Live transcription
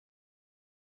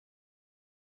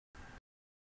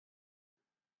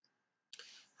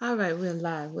All right, we're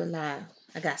live. We're live.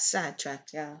 I got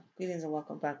sidetracked, y'all. Greetings and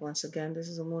welcome back once again. This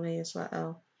is Amuna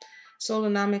Israel.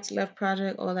 Solonomics, Left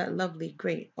Project, all that lovely,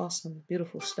 great, awesome,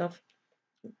 beautiful stuff.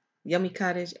 Yummy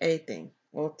Cottage, everything.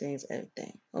 All things,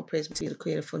 everything. All praise be to the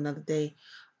Creator for another day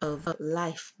of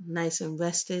life, nice and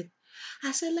rested.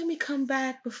 I said, let me come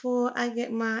back before I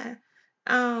get my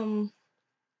um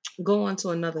go on to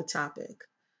another topic.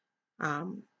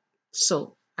 Um,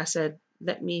 so I said,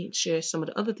 let me share some of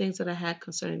the other things that I had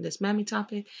concerning this Mammy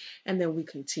topic, and then we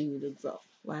continue to grow.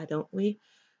 Why don't we?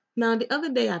 Now, the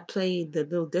other day I played the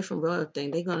little different royal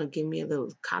thing. They're gonna give me a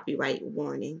little copyright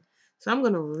warning, so I'm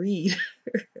gonna read.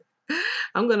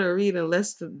 I'm gonna read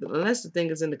unless the thing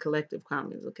is in the collective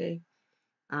comments. Okay.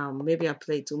 Maybe I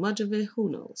played too much of it. Who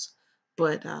knows?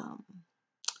 But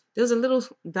there's a little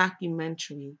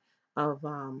documentary of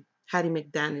Hattie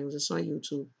McDaniels. It's on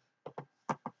YouTube.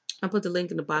 I'll put the link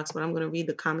in the box, but I'm going to read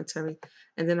the commentary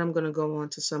and then I'm going to go on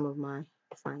to some of my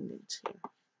findings here.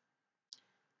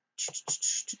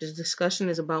 The discussion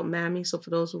is about Mammy. So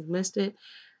for those who've missed it,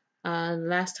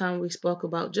 last time we spoke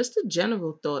about just a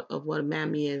general thought of what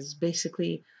Mammy is.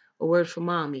 Basically, a word for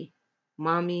mommy.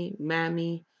 Mommy,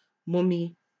 Mammy,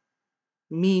 mummy,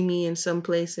 Mimi in some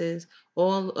places,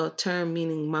 all a term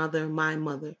meaning mother, my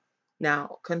mother.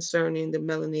 Now, concerning the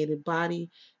melanated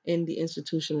body in the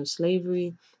institution of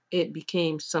slavery, it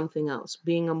became something else.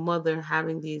 Being a mother,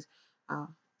 having these uh,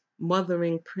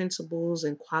 mothering principles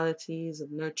and qualities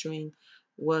of nurturing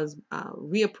was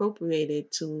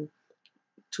reappropriated to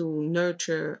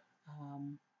nurture,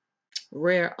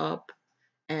 rear up,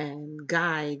 and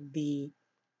guide the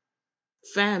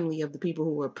family of the people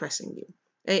who were oppressing you.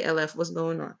 ALF, what's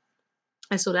going on?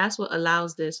 And so that's what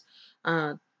allows this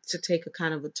uh, to take a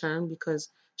kind of a turn because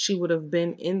she would have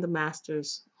been in the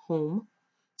master's home.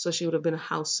 So she would have been a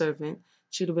house servant.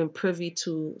 She would have been privy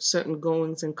to certain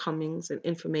goings and comings and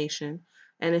information.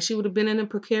 And then she would have been in a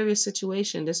precarious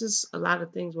situation. This is a lot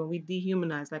of things when we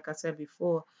dehumanize, like I said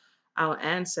before, our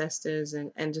ancestors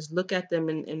and just look at them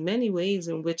in many ways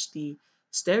in which the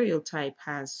stereotype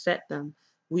has set them.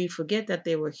 We forget that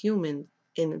they were human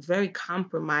in very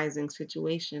compromising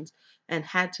situations and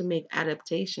had to make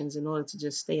adaptations in order to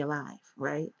just stay alive,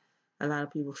 right? A lot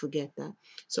of people forget that.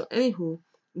 So, anywho,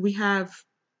 we have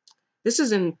this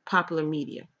is in popular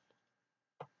media.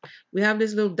 We have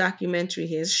this little documentary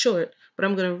here. It's short, but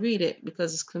I'm going to read it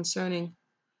because it's concerning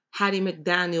Hattie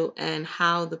McDaniel and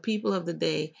how the people of the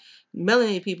day,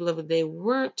 melanated people of the day,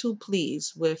 weren't too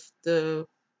pleased with the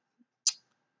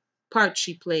part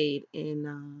she played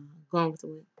in Gone with the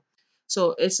Wind.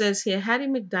 So it says here Hattie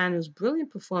McDaniel's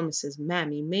brilliant performances,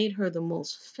 Mammy, made her the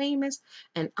most famous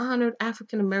and honored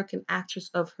African American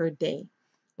actress of her day.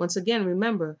 Once again,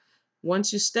 remember,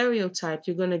 once you stereotype,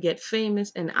 you're going to get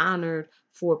famous and honored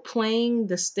for playing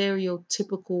the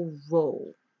stereotypical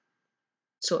role.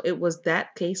 So it was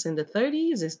that case in the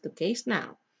 30s, it's the case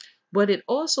now. But it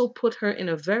also put her in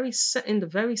the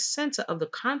very center of the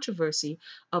controversy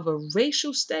of a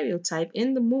racial stereotype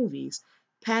in the movies.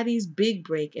 Patty's big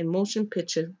break in motion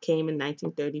picture came in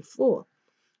 1934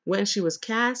 when she was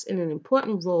cast in an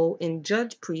important role in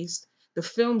Judge Priest. The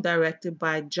film, directed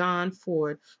by John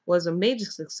Ford, was a major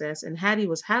success, and Hattie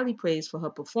was highly praised for her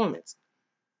performance.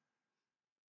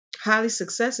 Highly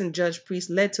success in Judge Priest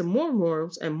led to more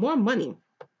roles and more money,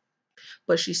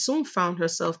 but she soon found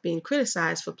herself being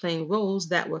criticized for playing roles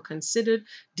that were considered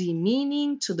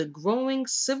demeaning to the growing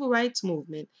civil rights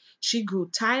movement. She grew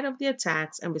tired of the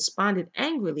attacks and responded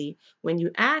angrily, when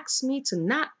you ask me to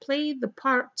not play the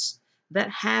parts that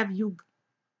have you,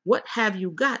 what have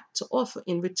you got to offer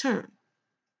in return?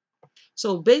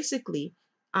 So basically,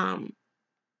 um,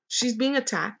 she's being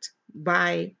attacked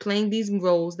by playing these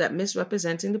roles that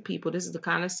misrepresenting the people. This is the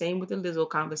kind of same with the Lizzo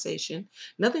conversation.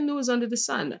 Nothing new is under the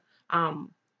sun.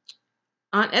 Um,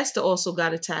 Aunt Esther also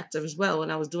got attacked as well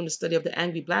when I was doing the study of the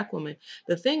angry black woman.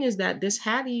 The thing is that this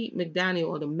Hattie McDaniel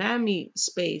or the Mammy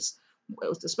space,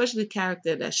 especially the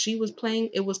character that she was playing,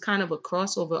 it was kind of a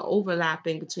crossover,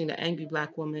 overlapping between the angry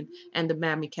black woman and the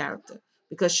Mammy character.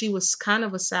 Because she was kind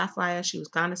of a sapphire, she was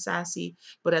kind of sassy,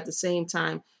 but at the same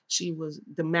time, she was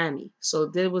the Mammy. So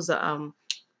there was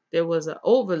an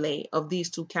overlay of these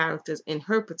two characters in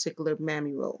her particular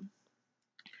Mammy role.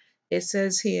 It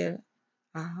says here,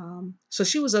 so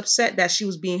she was upset that she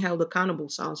was being held accountable.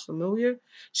 Sounds familiar?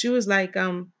 She was like,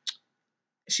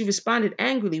 she responded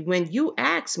angrily, when you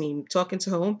ask me, talking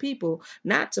to her own people,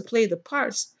 not to play the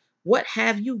parts, what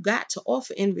have you got to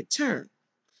offer in return?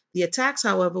 The attacks,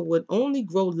 however, would only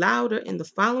grow louder in the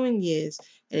following years,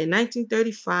 and in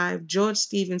 1935, George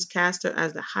Stevens cast her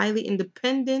as the highly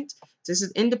independent, this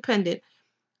is independent,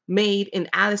 made in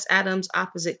Alice Adams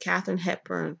opposite Katharine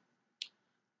Hepburn.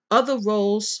 Other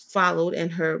roles followed,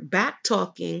 and her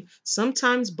back-talking,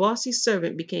 sometimes bossy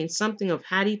servant became something of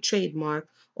Hattie trademark,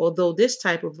 although this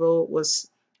type of role was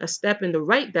a step in the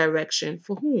right direction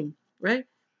for whom, right?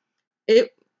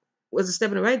 It was a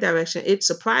step in the right direction. It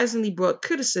surprisingly brought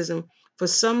criticism for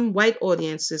some white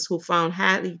audiences who found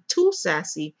Hattie too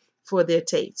sassy for their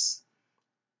tastes.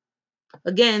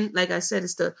 Again, like I said,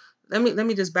 it's the let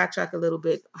me just backtrack a little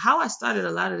bit. How I started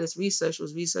a lot of this research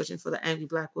was researching for the angry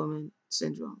black woman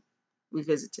syndrome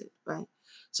revisited, right?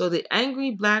 So the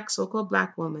angry black, so-called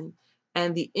black woman,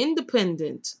 and the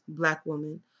independent black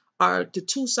woman are the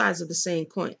two sides of the same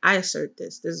coin. I assert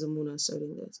this. This is Amuna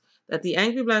asserting this, that the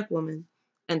angry black woman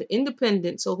and the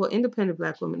independent, so-called independent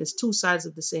black woman is two sides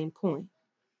of the same coin,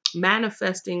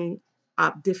 manifesting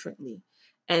differently.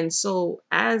 And so,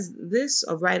 as this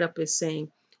write-up is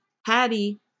saying,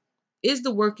 Hattie is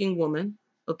the working woman,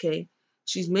 okay?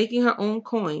 She's making her own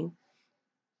coin,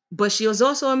 but she is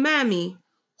also a mammy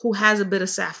who has a bit of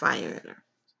sapphire in her.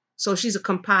 So she's a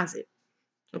composite,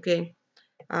 okay?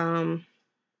 Um,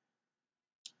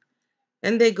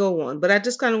 and they go on. But I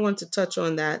just kind of want to touch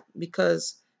on that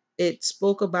because it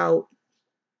spoke about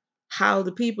how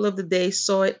the people of the day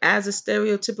saw it as a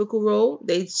stereotypical role.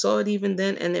 They saw it even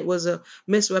then, and it was a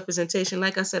misrepresentation.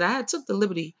 Like I said, I had took the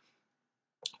liberty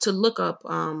to look up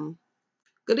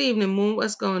good evening, Moon.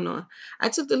 What's going on? I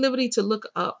took the liberty to look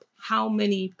up how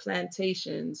many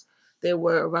plantations there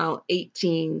were around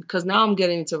 18, because now I'm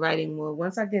getting into writing mode.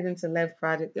 Once I get into Lev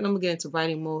Project, then I'm going to get into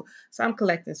writing mode. So I'm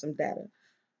collecting some data.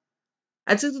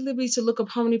 I took the liberty to look up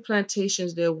how many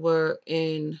plantations there were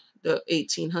in the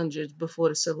 1800s before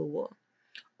the Civil War.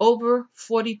 Over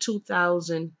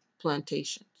 42,000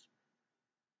 plantations.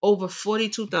 Over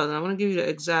 42,000. I want to give you the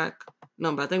exact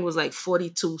number. I think it was like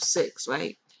 42.6,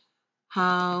 right?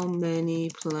 How many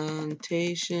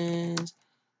plantations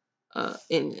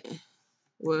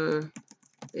were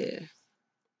there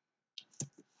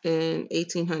in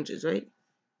 1800s, right?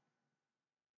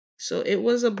 So it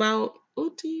was about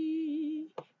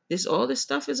this all this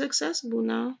stuff is accessible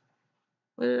now.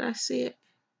 Where did I see it?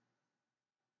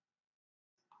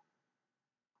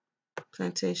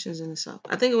 Plantations in the South.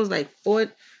 I think it was like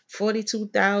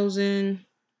 42,000,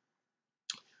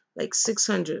 like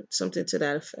 600, something to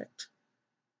that effect.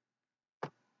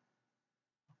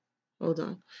 Hold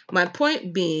on. My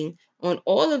point being, on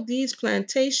all of these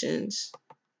plantations,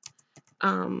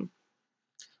 um,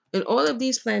 in all of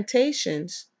these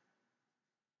plantations,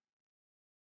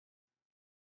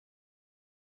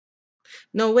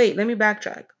 no, wait, let me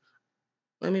backtrack.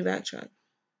 Let me backtrack.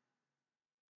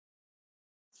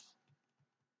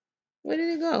 Where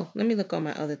did it go? Let me look on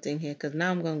my other thing here because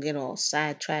now I'm going to get all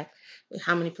sidetracked with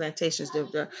how many plantations there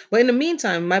were. But in the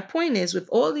meantime, my point is with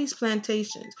all these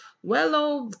plantations, well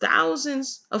over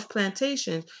thousands of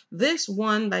plantations, this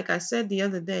one, like I said the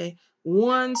other day,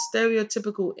 one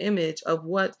stereotypical image of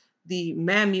what the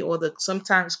mammy or the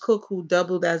sometimes cook who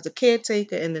doubled as the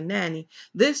caretaker and the nanny,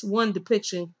 this one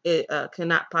depiction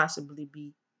cannot possibly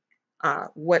be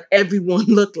what everyone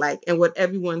looked like and what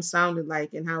everyone sounded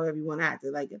like and how everyone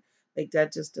acted like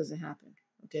that just doesn't happen.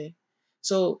 Okay,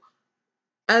 so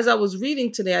as I was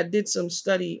reading today, I did some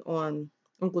study on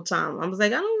Uncle Tom. I was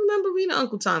like, I don't remember reading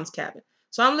Uncle Tom's Cabin,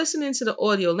 so I'm listening to the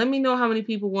audio. Let me know how many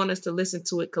people want us to listen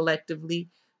to it collectively,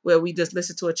 where we just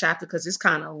listen to a chapter because it's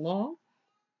kind of long,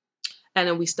 and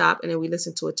then we stop, and then we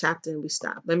listen to a chapter and we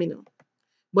stop. Let me know.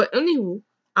 But anywho,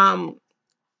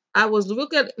 I was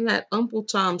looking at Uncle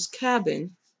Tom's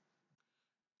Cabin,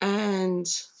 and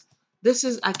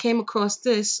I came across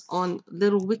this on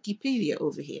little Wikipedia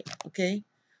over here, okay,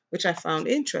 which I found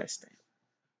interesting.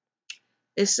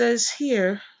 It says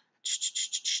here,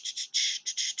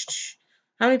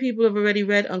 how many people have already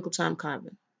read Uncle Tom's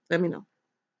Cabin? Let me know.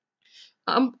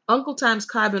 Uncle Tom's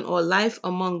Cabin, or Life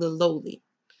Among the Lowly.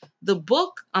 The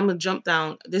book, I'm going to jump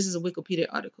down. This is a Wikipedia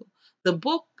article. The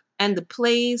book and the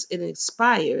plays it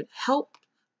inspired helped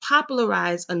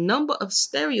popularize a number of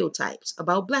stereotypes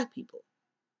about Black people.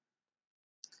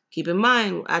 Keep in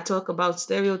mind, I talk about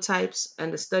stereotypes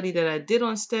and the study that I did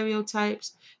on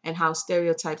stereotypes and how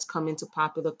stereotypes come into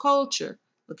popular culture.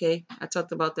 Okay, I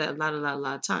talked about that a lot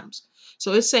of times.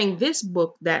 So it's saying this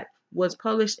book that was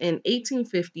published in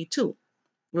 1852.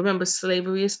 Remember,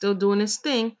 slavery is still doing its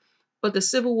thing, but the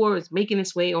Civil War is making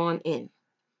its way on in.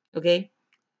 Okay,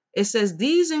 it says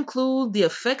these include the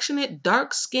affectionate,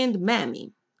 dark-skinned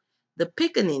mammy, the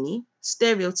pickaninny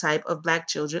stereotype of Black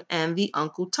children, and the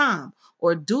Uncle Tom,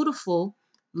 or dutiful,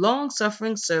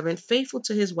 long-suffering servant faithful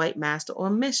to his white master or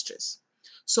mistress.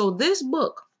 So this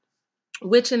book,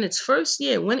 which in its first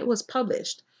year when it was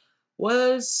published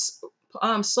was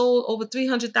sold over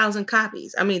 300,000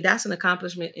 copies. I mean, that's an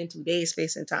accomplishment in today's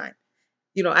space and time.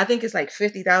 I think it's like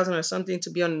 50,000 or something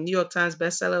to be on the New York Times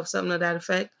bestseller or something to that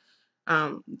effect.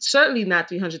 Certainly not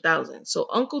 300,000. So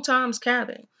Uncle Tom's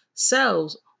Cabin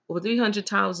sells over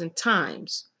 300,000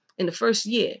 times in the first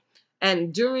year.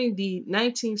 And during the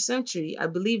 19th century, I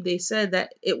believe they said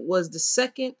that it was the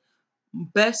second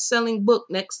best selling book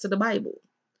next to the Bible.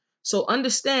 So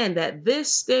understand that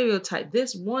this stereotype,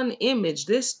 this one image,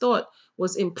 this thought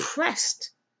was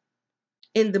impressed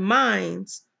in the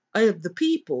minds of the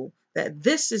people that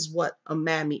this is what a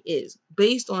mammy is,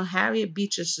 based on Harriet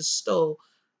Beecher Stowe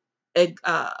a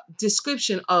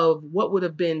description of what would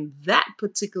have been that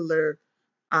particular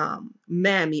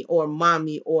mammy or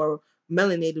mommy or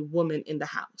melanated woman in the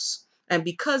house. And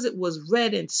because it was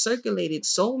read and circulated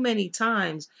so many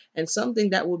times and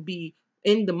something that would be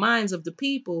in the minds of the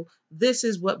people, this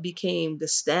is what became the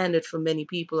standard for many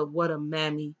people of what a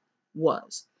mammy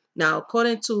was. Now,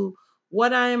 according to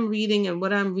what I am reading and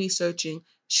what I'm researching,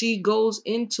 she goes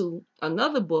into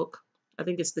another book. I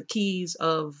think it's The Keys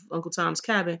of Uncle Tom's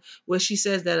Cabin, where she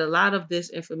says that a lot of this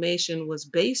information was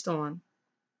based on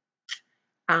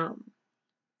um,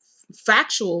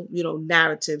 factual,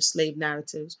 narratives, slave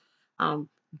narratives.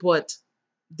 But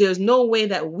there's no way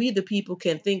that we, the people,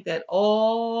 can think that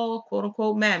all quote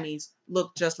unquote mammies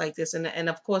look just like this. And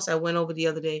of course, I went over the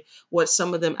other day what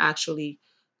some of them actually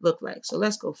look like. So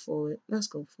let's go forward. Let's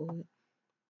go forward.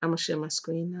 I'm going to share my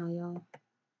screen now, y'all.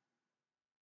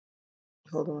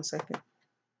 Hold on a second.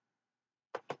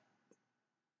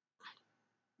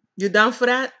 You down for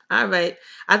that? All right.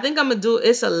 I think I'm gonna do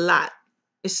it's a lot.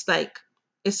 It's like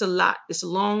it's a lot. It's a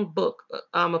long book.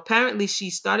 Apparently she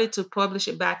started to publish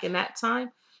it back in that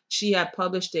time. She had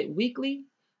published it weekly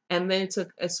and then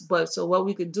took us but so what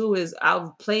we could do is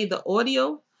I'll play the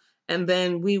audio and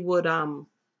then we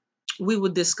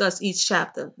would discuss each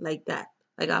chapter like that.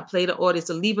 Like I'll play the audio. It's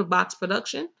a Lever Box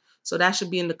production. So that should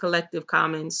be in the collective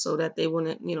commons so that they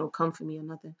wouldn't, come for me or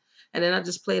nothing. And then I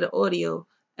just play the audio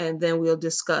and then we'll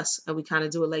discuss and we kind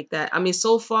of do it like that. I mean,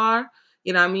 so far,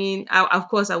 what I mean, of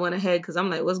course I went ahead because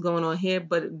I'm like, what's going on here?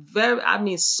 But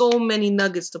so many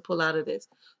nuggets to pull out of this.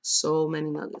 So many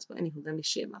nuggets. But anyway, let me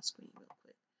share my screen real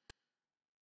quick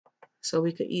so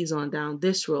we could ease on down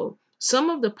this road. Some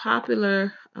of the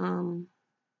popular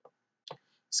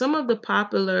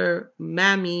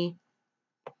Mammy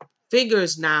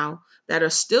figures now that are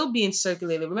still being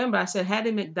circulated. Remember, I said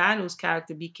Hattie McDaniel's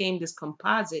character became this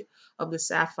composite of the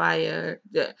Sapphire,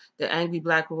 the angry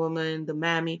black woman, the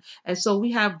Mammy. And so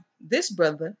we have this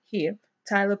brother here,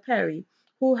 Tyler Perry,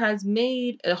 who has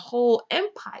made a whole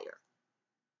empire,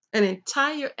 an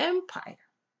entire empire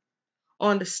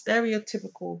on the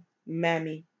stereotypical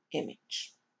Mammy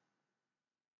image.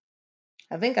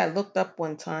 I think I looked up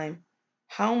one time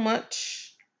how much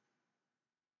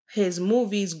his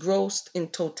movies grossed in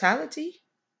totality.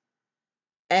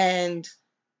 And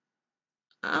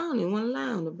I don't even want to lie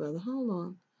on the brother. Hold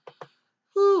on.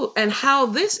 Ooh, and how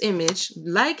this image,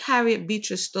 like Harriet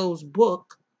Beecher Stowe's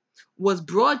book, was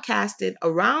broadcasted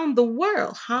around the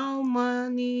world. How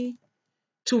many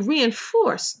to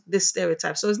reinforce this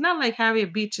stereotype? So it's not like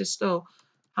Harriet Beecher Stowe.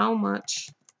 How much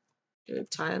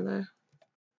did Tyler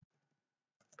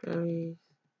Perry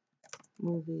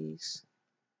movies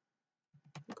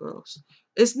gross?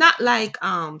 It's not like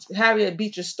Harriet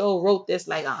Beecher Stowe wrote this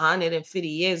like 150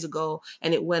 years ago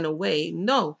and it went away.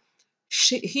 No,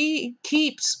 he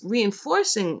keeps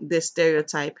reinforcing this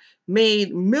stereotype,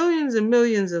 made millions and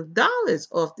millions of dollars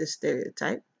off this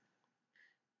stereotype.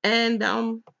 And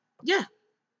yeah,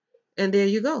 and there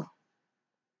you go.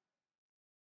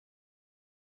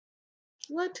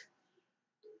 What?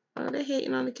 Oh, they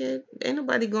hating on the kid? Ain't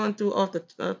nobody going through off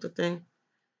the thing.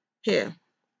 Here.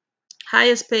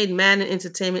 Highest paid man in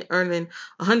entertainment earning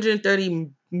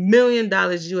 $130 million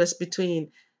US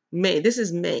between May. This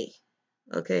is May.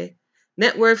 Okay.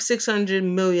 Net worth $600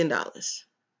 million.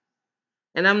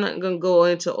 And I'm not going to go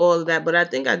into all of that, but I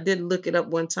think I did look it up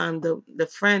one time, the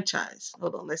franchise.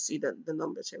 Hold on, let's see the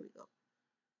numbers. Here we go.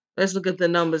 Let's look at the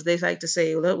numbers. They like to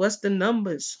say, what's the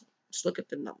numbers? Let's look at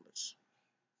the numbers.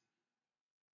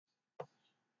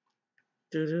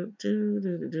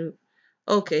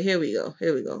 Okay, here we go.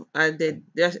 Here we go.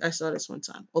 I saw this one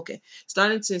time. Okay.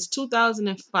 Starting since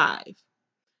 2005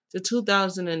 to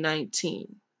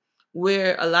 2019,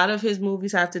 where a lot of his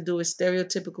movies have to do with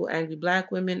stereotypical angry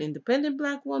black women, independent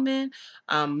black women,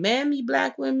 mammy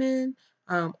black women.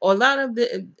 A lot of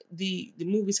the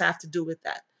movies have to do with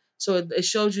that. So it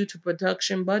shows you to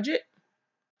production budget.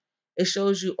 It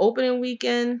shows you opening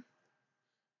weekend,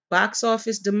 box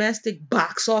office domestic,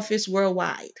 box office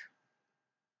worldwide.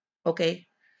 Okay,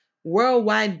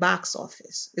 worldwide box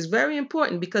office is very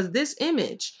important because this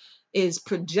image is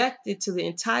projected to the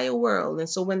entire world. And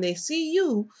so when they see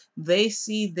you, they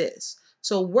see this.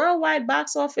 So worldwide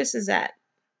box office is at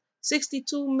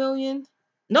 62 million.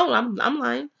 No, I'm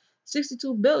lying.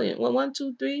 62 billion. Well, one,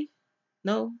 two, three.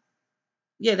 No.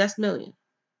 Yeah, that's million.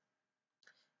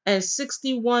 And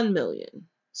 61 million.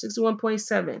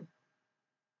 61.7.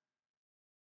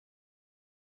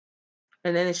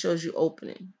 And then it shows you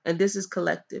opening. And this is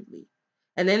collectively.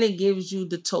 And then it gives you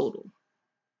the total.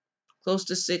 Close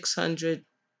to $600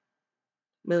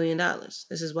 million.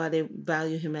 This is why they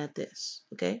value him at this.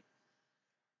 Okay.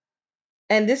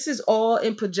 And this is all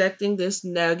in projecting this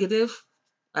negative,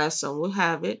 as some will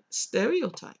have it,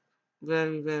 stereotype.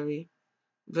 Very, very,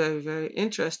 very, very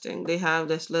interesting. They have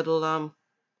this little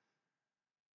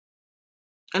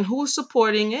and who's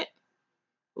supporting it?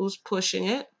 Who's pushing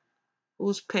it?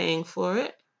 Who's paying for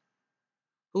it?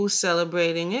 Who's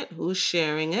celebrating it? Who's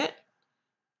sharing it?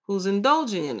 Who's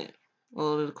indulging in it?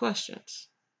 All of the questions.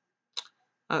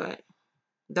 All right.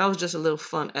 That was just a little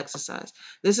fun exercise.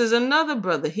 This is another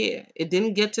brother here. It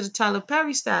didn't get to the Tyler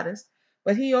Perry status,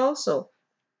 but he also,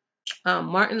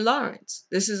 Martin Lawrence.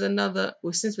 This is another,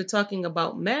 well, since we're talking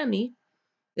about Mammy,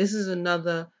 this is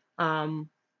another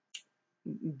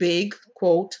big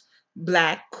quote,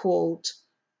 black quote,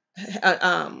 uh,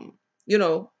 um,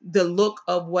 the look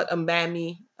of what a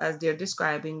mammy, as they're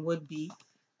describing, would be.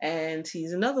 And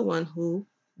he's another one who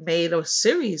made a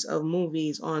series of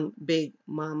movies on Big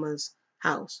Mama's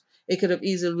house. It could have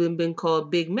easily been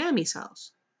called Big Mammy's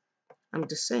house. I'm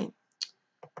just saying.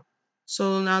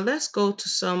 So now let's go to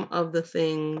some of the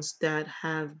things that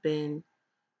have been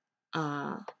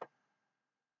uh,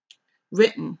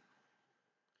 written.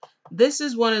 This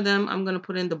is one of them. I'm going to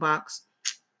put in the box.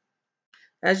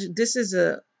 This is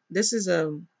a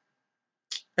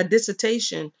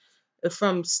dissertation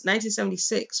from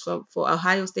 1976 for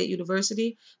Ohio State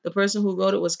University. The person who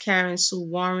wrote it was Karen Sue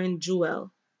Warren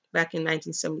Jewell back in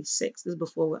 1976. This is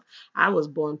before I was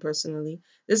born personally.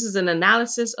 This is an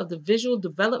analysis of the visual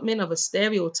development of a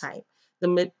stereotype,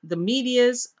 the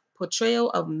media's portrayal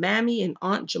of Mammy and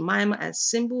Aunt Jemima as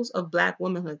symbols of Black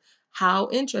womanhood. How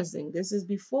interesting. This is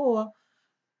before,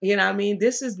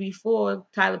 this is before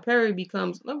Tyler Perry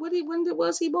becomes, when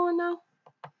was he born now?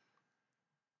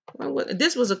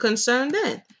 This was a concern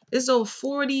then. This is over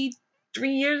 43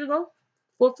 years ago,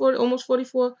 40, almost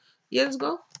 44 years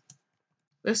ago.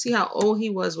 Let's see how old he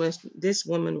was when this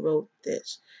woman wrote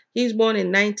this. He was born in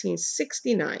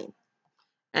 1969,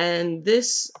 and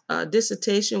this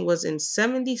dissertation was in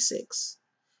 76.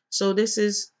 So this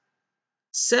is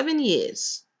 7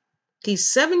 years. He's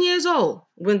 7 years old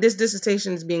when this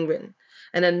dissertation is being written.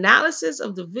 An analysis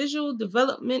of the visual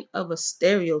development of a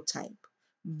stereotype.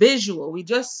 Visual. We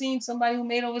just seen somebody who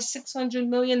made over $600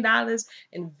 million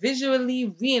in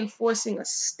visually reinforcing a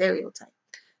stereotype.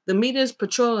 The media's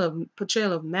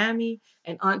portrayal of Mammy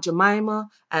and Aunt Jemima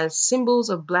as symbols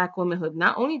of Black womanhood.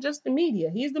 Not only just the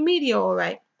media. He's the media, all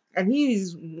right. And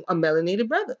he's a melanated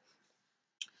brother.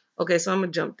 Okay, so I'm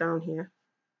going to jump down here.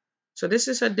 So this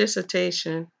is her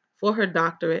dissertation for her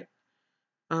doctorate.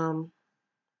 Um,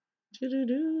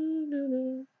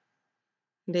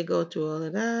 they go through all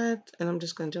of that, and I'm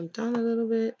just going to jump down a little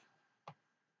bit.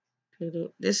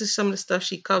 This is some of the stuff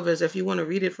she covers. If you want to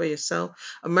read it for yourself,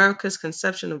 America's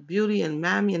conception of beauty and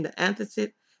Mammy and the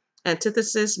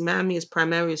antithesis. Mammy is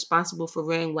primarily responsible for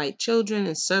rearing white children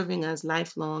and serving as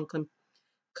lifelong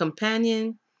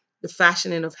companion. The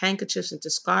fashioning of handkerchiefs into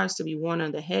scarves to be worn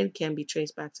on the head can be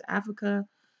traced back to Africa.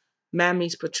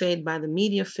 Mammies portrayed by the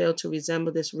media fail to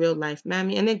resemble this real life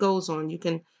Mammy. And it goes on. You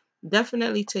can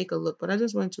definitely take a look. But I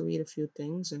just wanted to read a few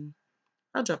things, and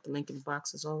I'll drop the link in the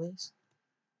box as always.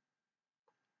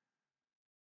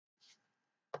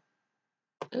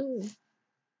 Oh,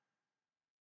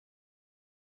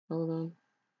 hold on.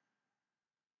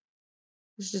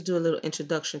 Let's just do a little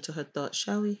introduction to her thoughts,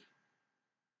 shall we?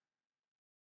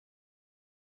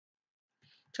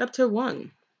 Chapter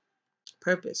 1.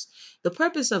 Purpose. The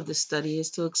purpose of this study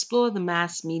is to explore the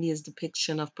mass media's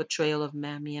depiction of portrayal of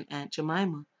Mammy and Aunt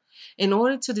Jemima in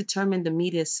order to determine the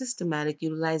media's systematic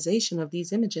utilization of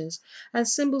these images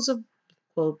as symbols of,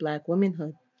 quote, Black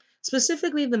womanhood.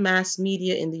 Specifically, the mass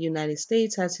media in the United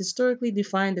States has historically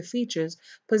defined the features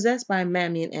possessed by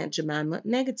Mammy and Aunt Jemima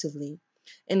negatively.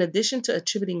 In addition to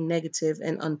attributing negative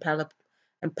and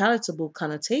unpalatable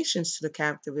connotations to the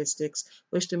characteristics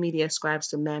which the media ascribes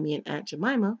to Mammy and Aunt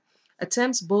Jemima,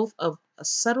 attempts both of a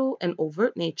subtle and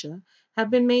overt nature have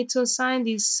been made to assign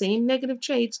these same negative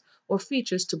traits or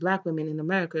features to Black women in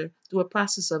America through a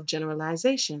process of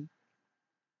generalization.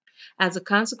 As a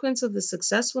consequence of the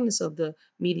successfulness of the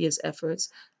media's efforts,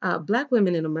 Black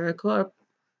women in America are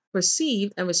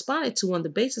perceived and responded to on the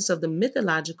basis of the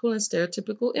mythological and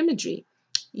stereotypical imagery.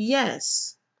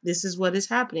 Yes, this is what is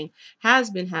happening, has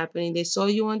been happening. They saw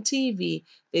you on TV.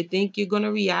 They think you're going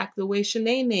to react the way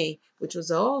Shanae, which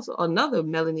was also another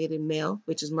melanated male,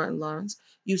 which is Martin Lawrence,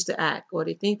 used to act. Or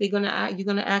they think you're going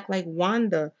to act like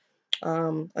Wanda,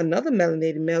 another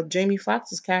melanated male, Jamie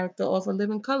Foxx's character off of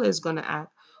Living Color is going to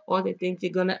act. Or they think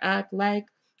you're going to act like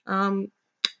um,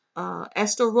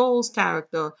 Esther Rolle's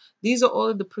character. These are all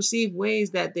of the perceived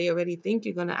ways that they already think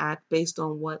you're going to act based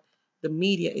on what the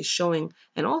media is showing,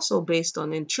 and also based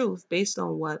on, in truth, based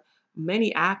on what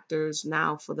many actors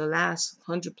now for the last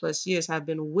 100+ years have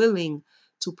been willing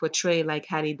to portray, like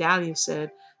Hattie Dahlia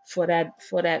said, for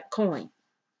that coin.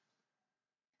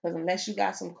 Because unless you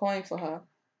got some coin for her,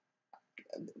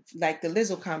 like the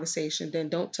Lizzo conversation, then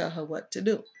don't tell her what to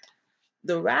do.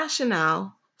 The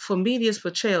rationale for media's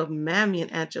portrayal of Mammy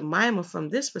and Aunt Jemima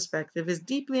from this perspective is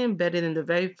deeply embedded in the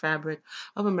very fabric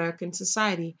of American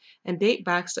society and date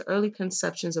back to early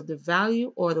conceptions of the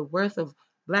value or the worth of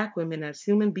Black women as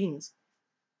human beings.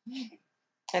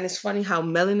 And it's funny how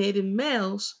melanated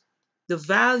males, the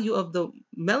value of the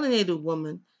melanated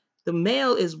woman, the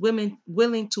male is women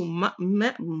willing to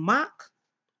mock,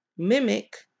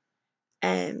 mimic,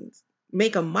 and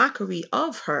make a mockery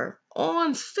of her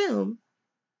on film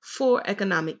for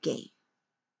economic gain.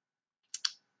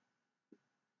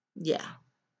 Yeah.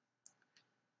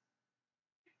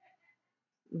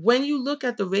 When you look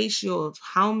at the ratio of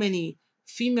how many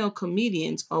female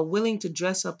comedians are willing to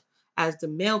dress up as the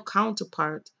male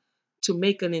counterpart to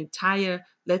make an entire,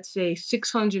 let's say,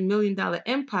 $600 million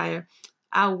empire,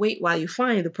 I'll wait while you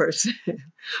find the person.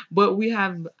 But we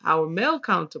have our male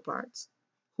counterparts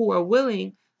who are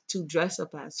willing to dress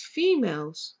up as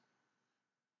females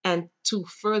and to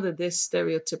further this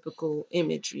stereotypical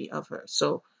imagery of her.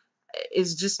 So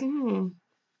it's just, and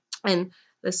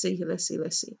let's see.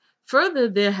 Further,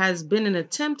 there has been an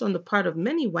attempt on the part of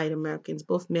many white Americans,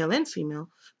 both male and female,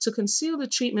 to conceal the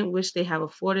treatment which they have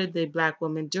afforded the Black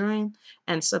woman during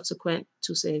and subsequent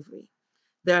to slavery.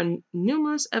 There are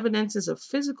numerous evidences of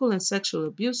physical and sexual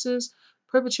abuses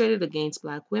perpetrated against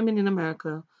Black women in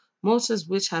America, most of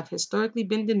which have historically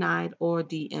been denied or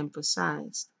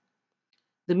de-emphasized.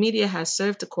 The media has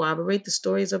served to corroborate the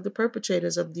stories of the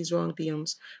perpetrators of these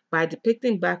wrongdoings by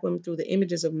depicting Black women through the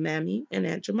images of Mammy and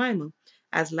Aunt Jemima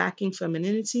as lacking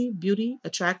femininity, beauty,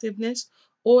 attractiveness,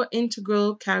 or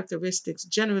integral characteristics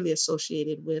generally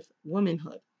associated with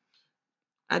womanhood.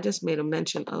 I just made a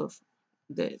mention of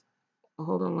the.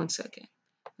 Hold on one second.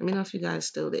 Let me know if you guys are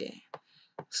still there.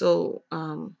 So,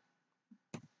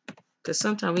 because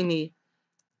sometimes we need.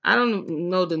 I don't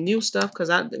know the new stuff because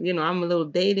I'm a little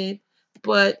dated,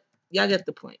 but y'all get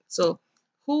the point. So,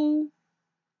 who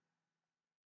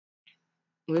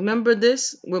remember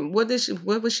this?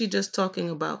 What was she just talking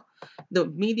about? The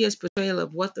media's portrayal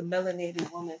of what the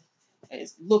melanated woman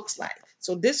looks like.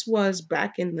 So this was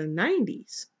back in the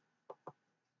 90s.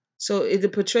 So the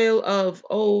portrayal of,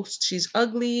 oh, she's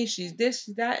ugly, she's this,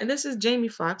 she's that. And this is Jamie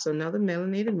Foxx, another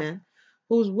melanated man,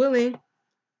 who's willing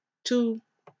to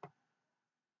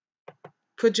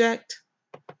project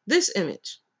this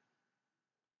image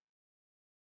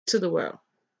to the world.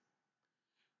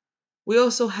 We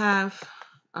also have,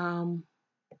 and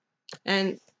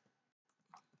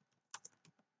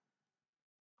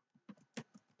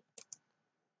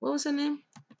what was her name?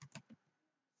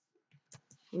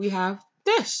 We have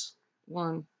this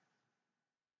one,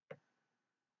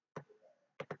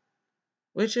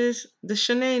 which is the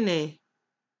Shanae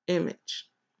image.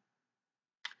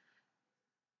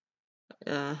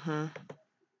 Uh-huh.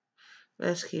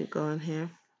 Let's keep going here.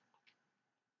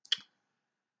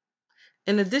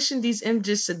 In addition, these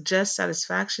images suggest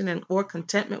satisfaction and or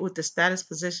contentment with the status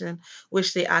position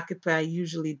which they occupy,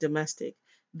 usually domestic,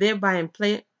 thereby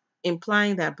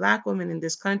implying that Black women in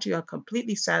this country are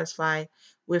completely satisfied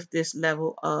with this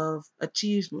level of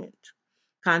achievement.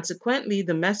 Consequently,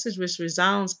 the message which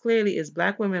resounds clearly is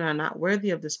Black women are not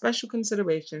worthy of the special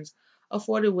considerations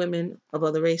afforded women of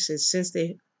other races, since their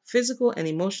physical and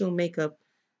emotional makeup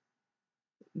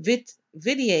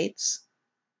vitiates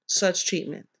such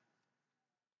treatment.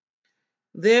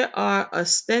 There are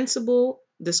ostensible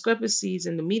discrepancies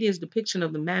in the media's depiction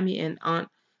of the Mammy and Aunt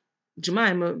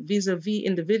Jemima vis-a-vis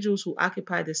individuals who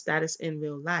occupy this status in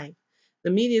real life. The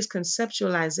media's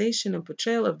conceptualization and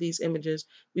portrayal of these images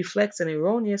reflects an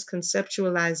erroneous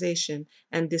conceptualization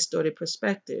and distorted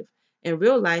perspective. In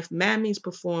real life, Mammies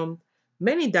perform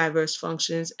many diverse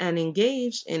functions and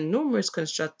engaged in numerous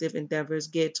constructive endeavors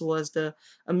geared towards the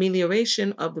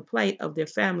amelioration of the plight of their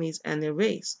families and their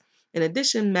race. In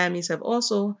addition, mammies have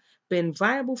also been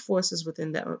viable forces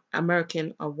within the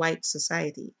American white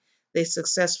society. They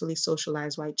successfully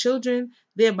socialize white children,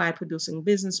 thereby producing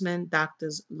businessmen,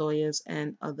 doctors, lawyers,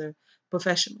 and other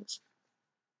professionals.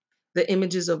 The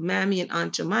images of Mammy and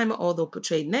Aunt Jemima, although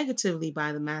portrayed negatively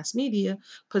by the mass media,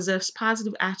 possess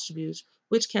positive attributes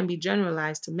which can be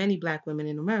generalized to many black women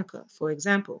in America. For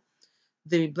example,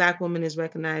 the black woman is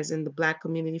recognized in the black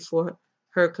community for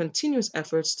her continuous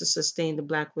efforts to sustain the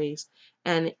black race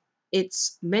and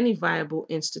its many viable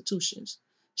institutions.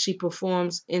 She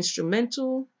performs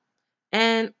instrumental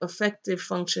and effective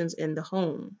functions in the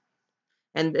home.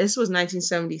 And this was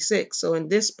 1976. So in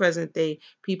this present day,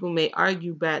 people may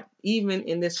argue that even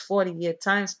in this 40-year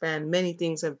time span, many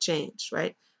things have changed,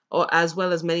 right? Or as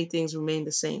well as many things remain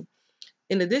the same.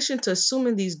 In addition to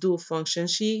assuming these dual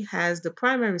functions, she has the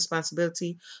primary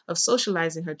responsibility of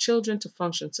socializing her children to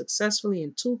function successfully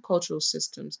in two cultural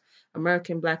systems,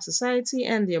 American Black society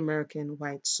and the American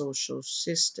white social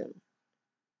system.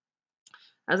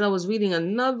 As I was reading,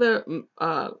 another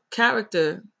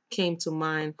character came to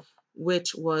mind,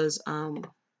 which was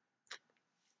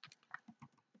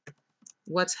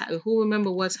who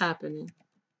remember what's happening?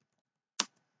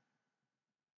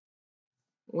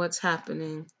 What's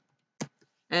happening?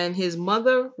 And his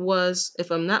mother was, if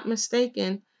I'm not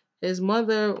mistaken, his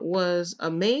mother was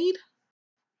a maid.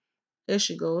 There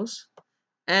she goes.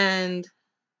 And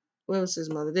where was his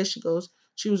mother? There she goes.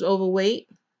 She was overweight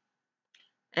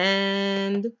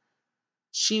and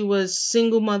she was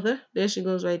single mother. There she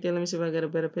goes right there. Let me see if I get a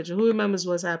better picture. Who remembers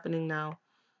what's happening now?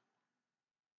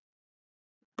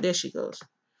 There she goes.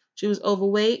 She was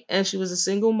overweight and she was a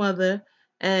single mother.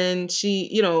 And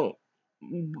she,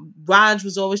 Raj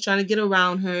was always trying to get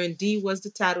around her, and Dee was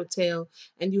the tattletale.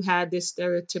 And you had this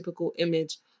stereotypical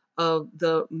image of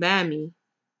the mammy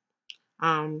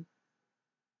um,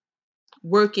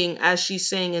 working, as she's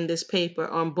saying in this paper,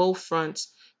 on both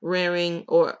fronts, rearing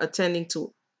or attending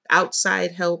to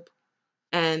outside help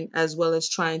and as well as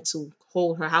trying to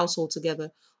hold her household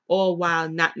together, all while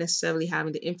not necessarily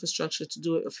having the infrastructure to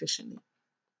do it efficiently.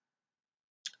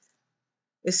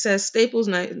 It says Staples'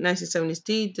 1970s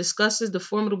D discusses the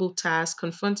formidable task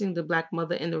confronting the black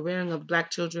mother in the rearing of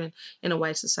black children in a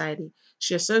white society.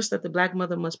 She asserts that the black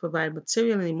mother must provide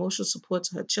material and emotional support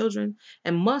to her children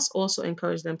and must also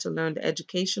encourage them to learn the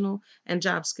educational and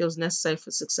job skills necessary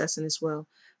for success in this world.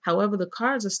 However, the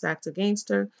cards are stacked against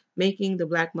her, making the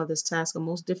black mother's task a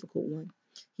most difficult one.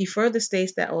 He further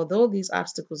states that although these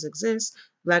obstacles exist,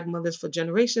 black mothers for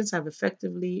generations have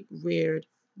effectively reared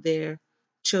their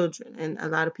children. And a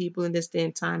lot of people in this day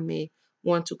and time may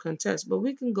want to contest. But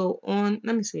we can go on.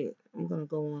 Let me see. I'm going to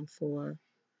go on because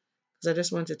I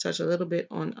just wanted to touch a little bit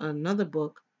on another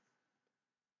book.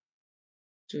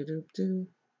 Doo-doo-doo.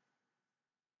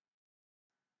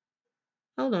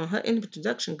 Hold on. Her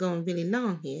introduction going really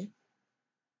long here.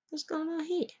 What's going on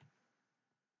here?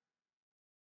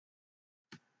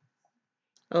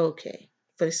 Okay.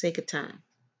 For the sake of time.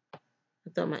 I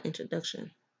thought my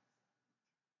introduction.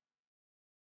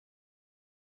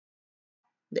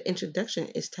 The introduction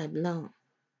is type long.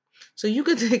 So you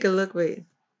could take a look. Wait.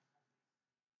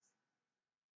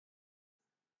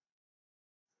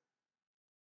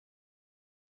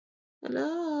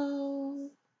 Hello.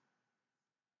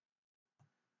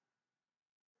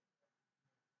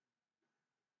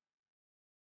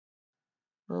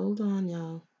 Hold on,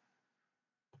 y'all.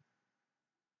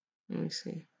 Let me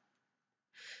see.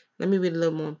 Let me read a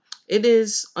little more. It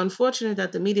is unfortunate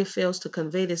that the media fails to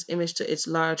convey this image to its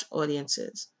large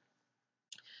audiences.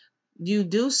 You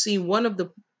do see one of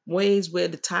the ways where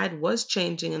the tide was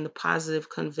changing in the positive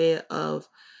conveyor of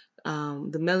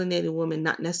the melanated woman,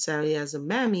 not necessarily as a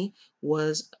mammy,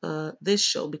 was this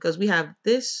show, because we have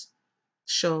this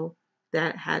show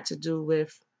that had to do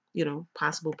with,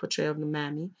 possible portrayal of the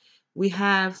mammy. We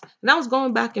have, and I was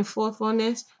going back and forth on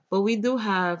this, but we do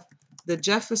have the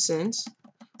Jeffersons,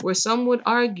 where some would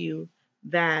argue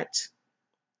that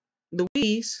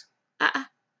Louise,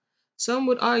 some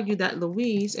would argue that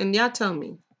Louise, and y'all tell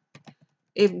me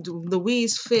if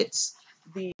Louise fits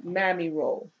the mammy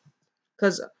role.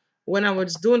 Because when I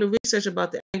was doing the research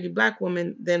about the angry black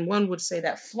woman, then one would say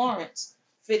that Florence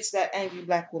fits that angry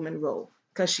black woman role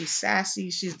because she's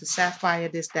sassy, she's the sapphire,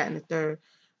 this, that, and the third.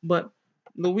 But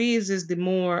Louise is the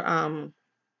more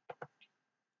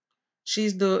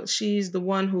she's the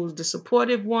one who's the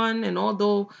supportive one, and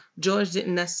although George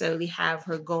didn't necessarily have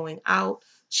her going out,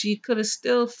 she could have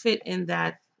still fit in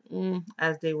that,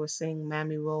 as they were saying,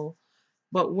 mammy role.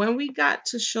 But when we got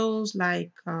to shows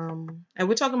like, and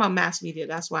we're talking about mass media,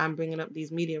 that's why I'm bringing up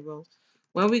these media roles.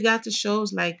 When we got to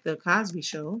shows like The Cosby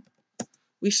Show,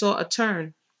 we saw a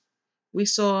turn. We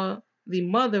saw the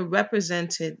mother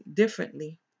represented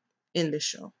differently in the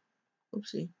show.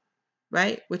 Oopsie,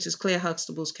 right? Which is Claire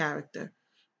Huxtable's character.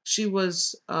 She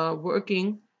was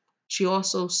working. She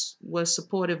also was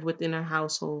supportive within her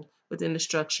household, within the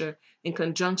structure, in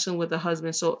conjunction with her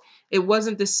husband. So it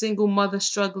wasn't the single mother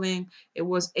struggling. It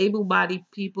was able-bodied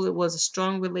people. It was a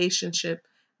strong relationship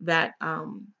that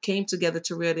came together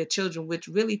to rear their children, which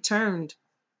really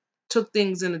took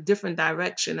things in a different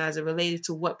direction as it related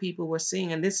to what people were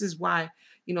seeing. And this is why,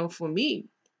 for me,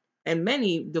 and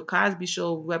many, the Cosby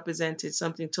Show represented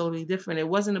something totally different. It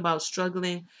wasn't about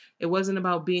struggling. It wasn't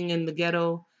about being in the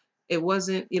ghetto. It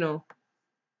wasn't,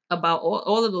 about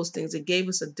all of those things. It gave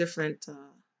us a different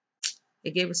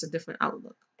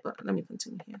outlook. But let me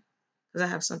continue here because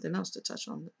I have something else to touch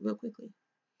on real quickly.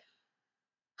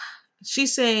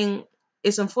 She's saying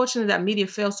it's unfortunate that media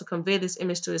fails to convey this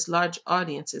image to its large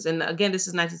audiences. And again, this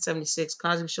is 1976.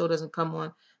 Cosby Show doesn't come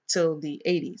on till the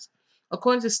 80s.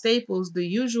 According to Staples, the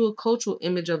usual cultural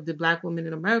image of the black woman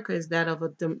in America is that of a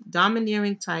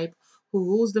domineering type who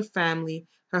rules the family,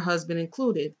 her husband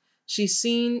included. She's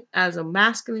seen as a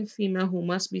masculine female who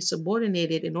must be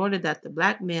subordinated in order that the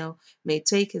black male may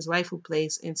take his rightful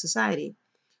place in society.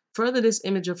 Further, this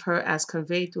image of her as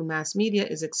conveyed through mass media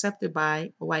is accepted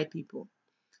by white people.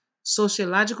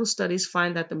 Sociological studies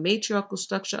find that the matriarchal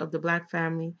structure of the black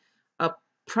family a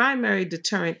primary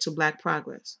deterrent to black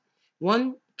progress.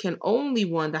 One can only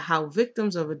wonder how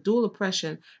victims of a dual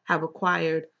oppression have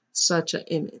acquired such an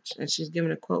image. And she's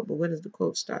giving a quote, but where does the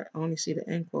quote start? I only see the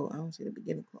end quote. I don't see the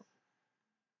beginning quote.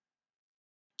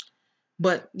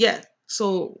 But yeah,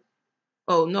 so,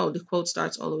 oh no, the quote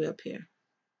starts all the way up here.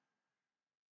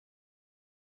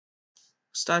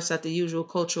 Starts at the usual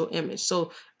cultural image.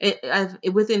 So,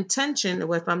 with intention,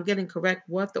 or if I'm getting correct,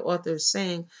 what the author is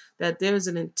saying, that there is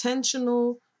an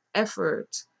intentional effort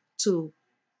to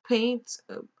paint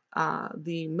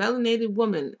the melanated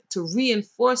woman to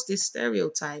reinforce this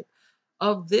stereotype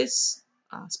of this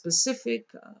specific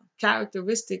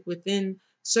characteristic within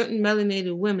certain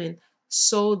melanated women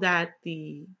so that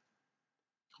the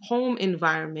home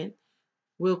environment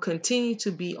will continue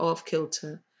to be off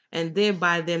kilter and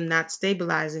thereby them not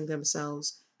stabilizing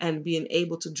themselves and being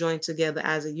able to join together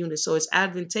as a unit. So it's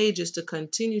advantageous to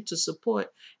continue to support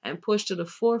and push to the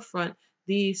forefront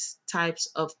these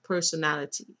types of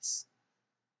personalities.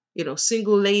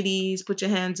 Single ladies, put your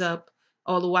hands up.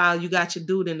 All the while you got your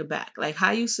dude in the back. Like,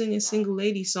 how you singing single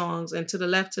lady songs and to the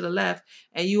left,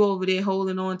 and you over there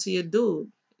holding on to your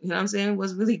dude? You know what I'm saying?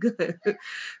 Was really good.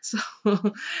 So,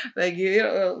 like,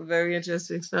 very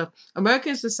interesting stuff.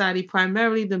 American society,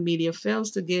 primarily the media,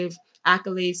 fails to give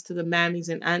accolades to the mammies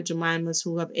and Aunt Jemimas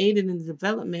who have aided in the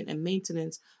development and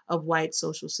maintenance of white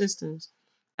social systems.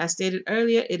 As stated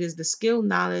earlier, it is the skill,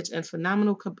 knowledge, and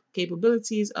phenomenal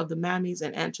capabilities of the Mammies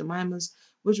and Aunt Jemimas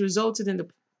which resulted in the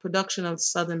production of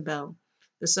Southern Belle,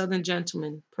 the Southern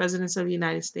Gentleman, Presidents of the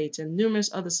United States, and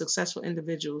numerous other successful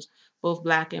individuals, both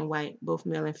black and white, both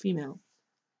male and female.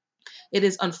 It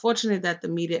is unfortunate that the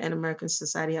media and American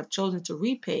society have chosen to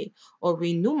repay or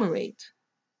remunerate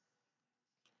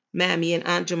Mammy and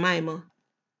Aunt Jemima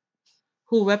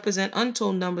who represent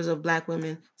untold numbers of black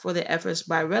women for their efforts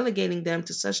by relegating them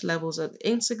to such levels of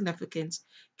insignificance,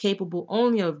 capable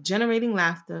only of generating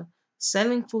laughter,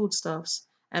 selling foodstuffs,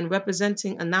 and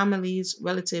representing anomalies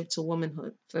relative to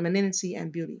womanhood, femininity,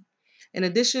 and beauty. In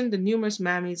addition, the numerous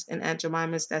mammies and Aunt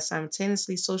Jemimas that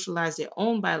simultaneously socialize their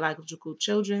own biological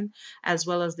children as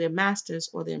well as their masters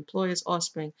or their employers'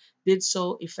 offspring did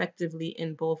so effectively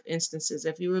in both instances.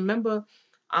 If you remember,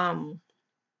 um,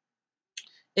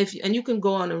 if and you can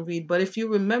go on and read, but if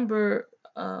you remember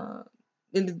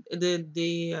in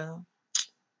the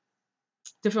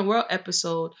different world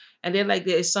episode, and they're like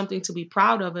there is something to be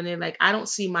proud of, and they're like I don't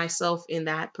see myself in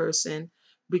that person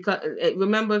because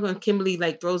remember when Kimberly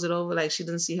like throws it over like she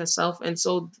doesn't see herself, and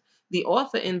so the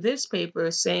author in this paper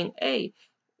is saying, hey,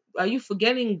 are you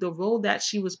forgetting the role that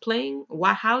she was playing?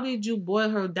 Why? How did you boil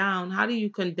her down? How do you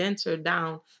condense her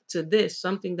down to this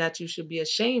something that you should be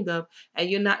ashamed of? And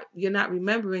you're not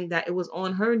remembering that it was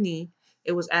on her knee,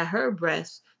 it was at her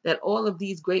breast that all of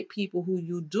these great people who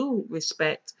you do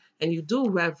respect and you do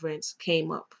reverence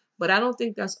came up. But I don't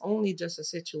think that's only just a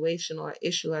situation or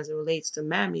issue as it relates to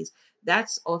mammies.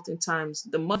 That's oftentimes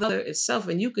the mother itself,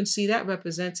 and you can see that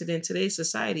represented in today's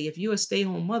society. If you're a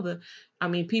stay-home mother, I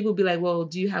mean, people be like, "Well,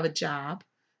 do you have a job?"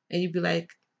 And you'd be like,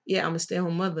 "Yeah, I'm a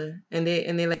stay-at-home mother." And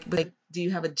they're like, "But do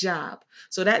you have a job?"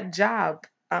 So that job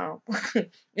um,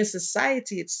 in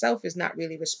society itself is not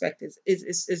really respected.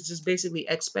 It's just basically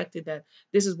expected that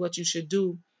this is what you should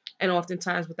do, and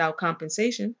oftentimes without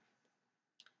compensation.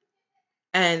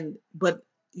 And but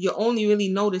you only really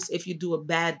notice if you do a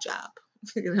bad job.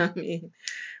 You know what I mean?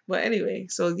 But anyway,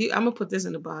 so I'm gonna put this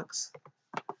in the box.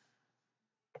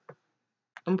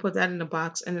 I'm gonna put that in the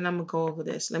box, and then I'm gonna go over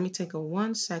this. Let me take a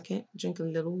 1 second, drink a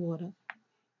little water,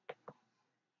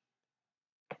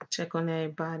 check on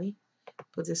everybody,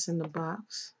 put this in the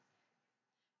box.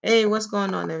 Hey, what's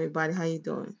going on, everybody? How you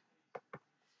doing?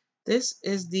 This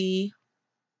is the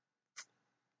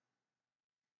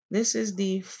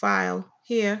file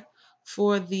here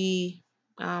for the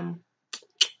um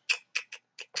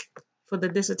for the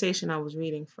dissertation I was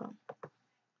reading from.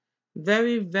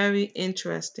 Very, very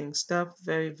interesting stuff.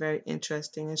 Very, very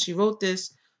interesting. And she wrote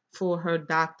this for her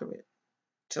doctorate.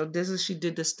 So this is she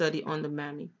did the study on the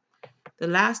Mammy. The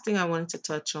last thing I wanted to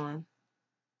touch on,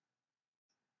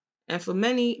 and for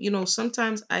many,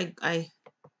 sometimes I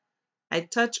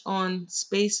touch on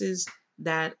spaces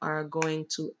that are going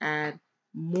to add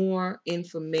more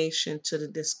information to the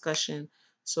discussion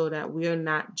so that we are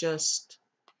not just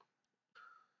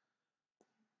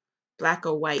black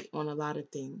or white on a lot of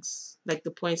things. Like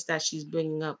the points that she's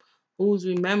bringing up. Who's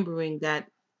remembering that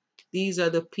these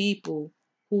are the people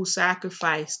who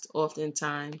sacrificed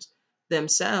oftentimes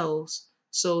themselves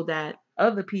so that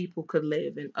other people could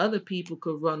live and other people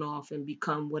could run off and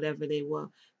become whatever they were.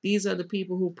 These are the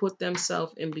people who put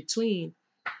themselves in between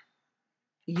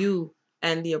you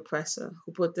and the oppressor,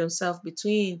 who put themselves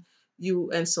between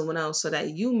you and someone else so that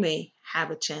you may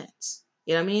have a chance.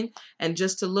 You know what I mean? And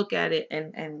just to look at it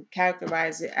and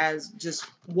characterize it as just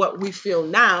what we feel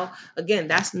now, again,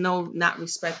 that's not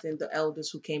respecting the elders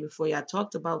who came before you. I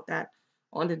talked about that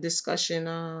on the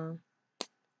discussion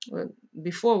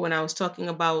before when I was talking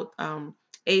about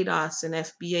ADOS and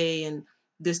FBA and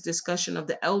this discussion of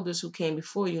the elders who came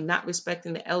before you, not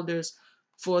respecting the elders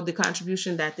for the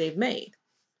contribution that they've made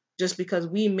just because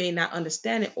we may not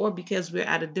understand it or because we're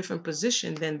at a different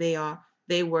position than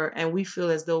they were, and we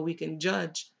feel as though we can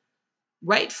judge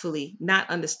rightfully, not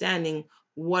understanding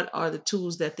what are the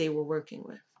tools that they were working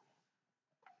with.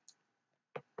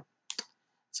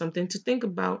 Something to think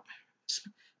about.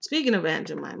 Speaking of Aunt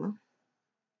Jemima,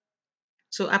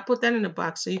 so I put that in the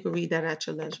box so you can read that at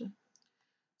your leisure.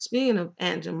 Speaking of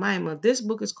Aunt Jemima, this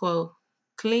book is called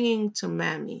Clinging to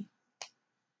Mammy,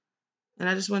 and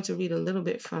I just want to read a little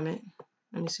bit from it.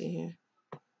 Let me see here.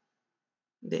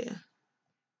 There.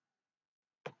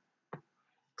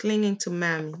 Clinging to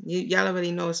Mammy. Y'all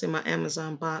already know it's in my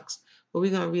Amazon box, but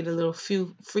we're gonna read a little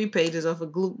few free pages off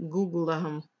of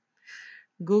Google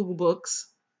Books.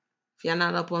 If you're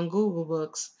not up on Google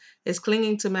Books, it's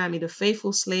Clinging to Mammy: The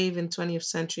Faithful Slave in 20th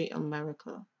Century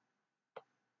America.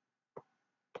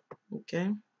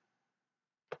 Okay.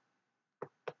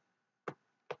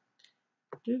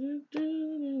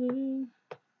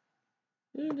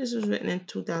 This was written in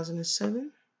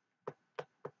 2007.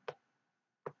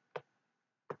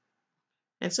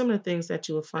 And some of the things that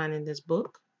you will find in this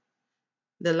book: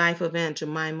 the life of Aunt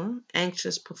Jemima,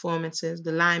 anxious performances,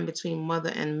 the line between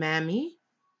mother and Mammy,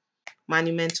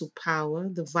 monumental power,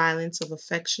 the violence of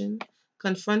affection,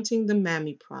 confronting the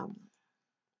Mammy problem.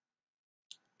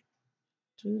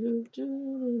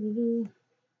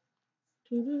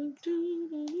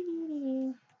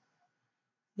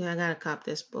 Yeah, I gotta cop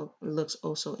this book. It looks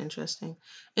also interesting.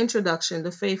 Introduction: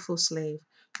 The Faithful Slave.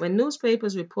 When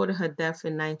newspapers reported her death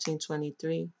in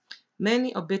 1923,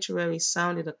 many obituaries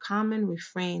sounded a common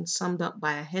refrain summed up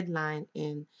by a headline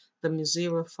in the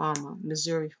Missouri Farmer.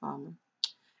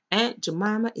 Aunt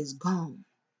Jemima is gone.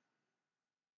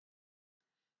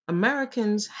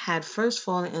 Americans had first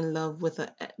fallen in love with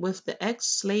the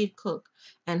ex-slave cook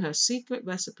and her secret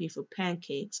recipe for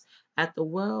pancakes at the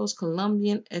World's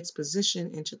Columbian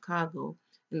Exposition in Chicago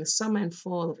in the summer and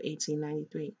fall of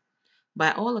 1893.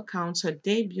 By all accounts, her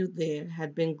debut there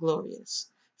had been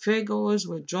glorious. Fairgoers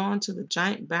were drawn to the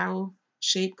giant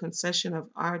barrel-shaped concession of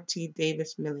R.T.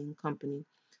 Davis Milling Company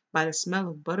by the smell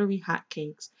of buttery hot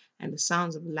cakes and the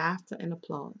sounds of laughter and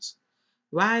applause.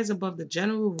 Rise above the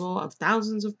general roar of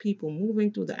thousands of people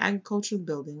moving through the agricultural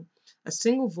building, a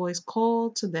single voice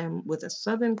called to them with a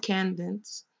southern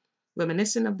cadence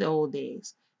reminiscent of the old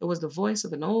days. It was the voice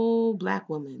of an old black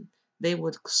woman they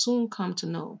would soon come to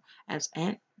know as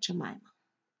Aunt Jemima.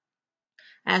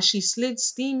 As she slid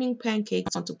steaming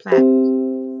pancakes onto platters,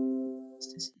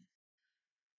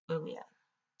 where we at?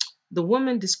 The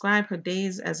woman described her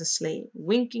days as a slave,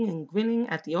 winking and grinning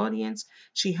at the audience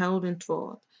she held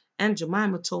enthralled. Aunt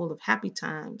Jemima told of happy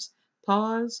times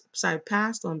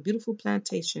passed on beautiful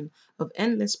plantation of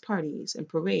endless parties and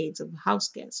parades of house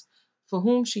guests, for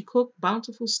whom she cooked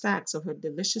bountiful stacks of her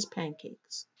delicious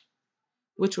pancakes,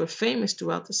 which were famous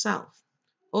throughout the South.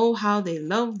 Oh, how they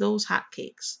loved those hot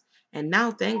cakes! And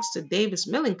now, thanks to Davis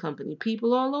Milling Company,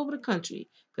 people all over the country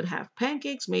could have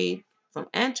pancakes made from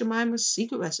Aunt Jemima's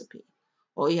secret recipe.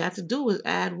 All you had to do was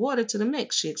add water to the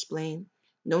mix, she explained.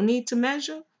 No need to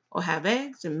measure or have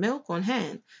eggs and milk on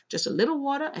hand, just a little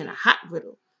water and a hot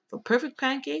griddle for perfect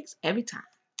pancakes every time.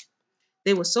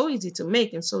 They were so easy to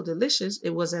make and so delicious, it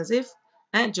was as if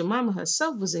Aunt Jemima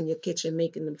herself was in your kitchen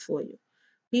making them for you.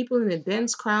 People in the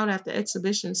dense crowd at the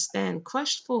exhibition stand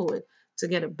crushed forward to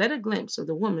get a better glimpse of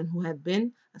the woman who had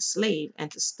been a slave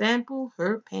and to sample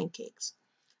her pancakes.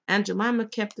 Aunt Jemima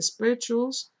kept the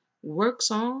spirituals, work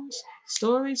songs,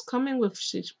 stories coming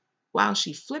while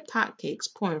she flipped hotcakes,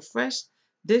 pouring fresh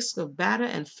discs of batter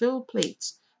and filled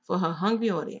plates for her hungry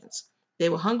audience. They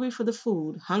were hungry for the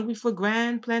food, hungry for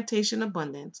grand plantation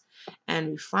abundance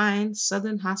and refined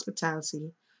southern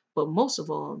hospitality, but most of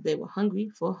all, they were hungry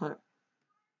for her.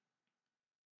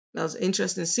 That was an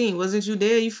interesting scene. Wasn't you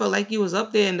there? You felt like you was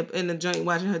up there in the joint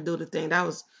watching her do the thing. That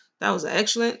was an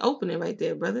excellent opening right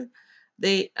there, brother.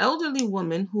 The elderly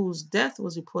woman whose death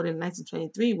was reported in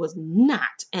 1923 was not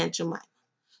Aunt Jemima.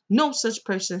 No such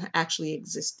person actually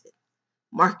existed.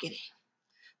 Marketing.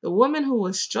 The woman who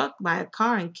was struck by a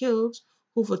car and killed,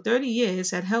 who for 30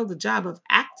 years had held the job of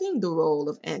acting the role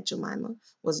of Aunt Jemima,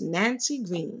 was Nancy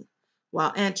Green.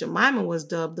 While Aunt Jemima was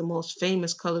dubbed the most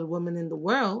famous colored woman in the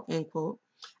world, end quote,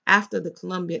 after the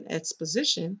Columbian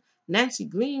Exposition, Nancy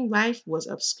Green's life was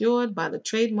obscured by the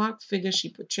trademark figure she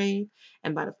portrayed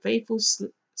and by the faithful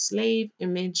slave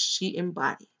image she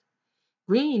embodied.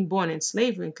 Green, born in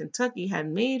slavery in Kentucky, had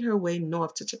made her way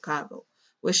north to Chicago,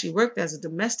 where she worked as a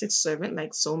domestic servant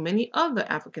like so many other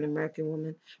African American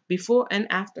women before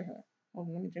and after her. Oh,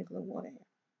 let me drink a little water here.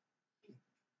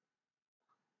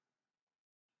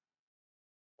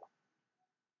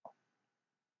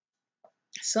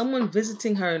 Someone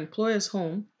visiting her employer's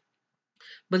home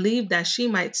believed that she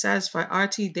might satisfy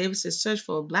R.T. Davis's search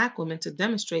for a black woman to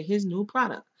demonstrate his new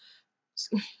product.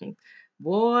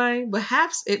 Boy,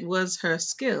 perhaps it was her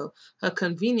skill, her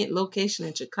convenient location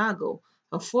in Chicago,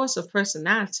 her force of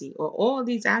personality, or all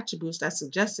these attributes that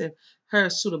suggested her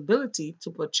suitability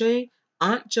to portray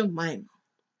Aunt Jemima.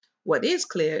 What is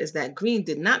clear is that Green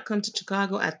did not come to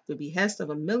Chicago at the behest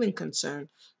of a milling concern,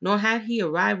 nor had he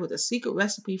arrived with a secret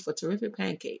recipe for terrific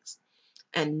pancakes,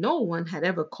 and no one had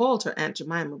ever called her Aunt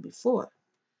Jemima before.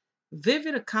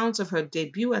 Vivid accounts of her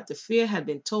debut at the fair had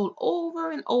been told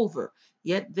over and over,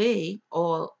 yet they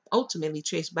all ultimately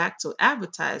traced back to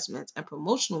advertisements and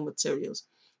promotional materials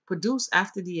produced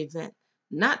after the event,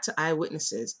 not to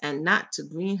eyewitnesses and not to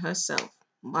Green herself.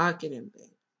 Marketing, babe.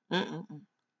 Mm-mm-mm.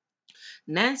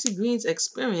 Nancy Green's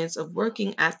experience of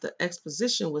working at the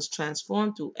exposition was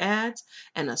transformed through ads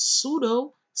and a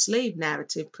pseudo slave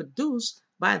narrative produced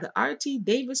by the R.T.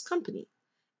 Davis Company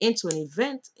into an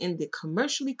event in the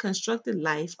commercially constructed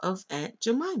life of Aunt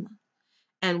Jemima.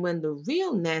 And when the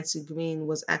real Nancy Green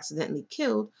was accidentally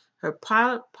killed, her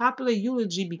popular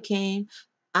eulogy became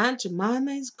Aunt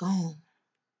Jemima is gone.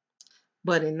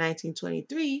 But in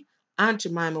 1923, Aunt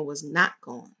Jemima was not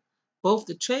gone. Both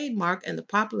the trademark and the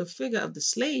popular figure of the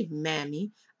slave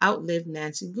Mammy outlived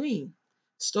Nancy Green.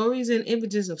 Stories and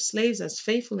images of slaves as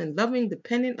faithful and loving,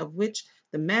 dependent of which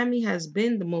the Mammy has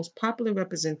been the most popular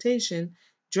representation,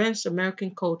 drenched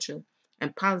American culture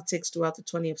and politics throughout the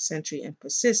 20th century and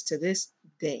persist to this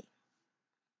day.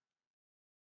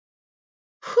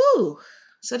 Whew!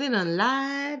 So they done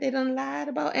lied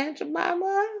about Aunt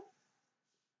Jemima?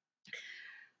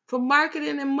 For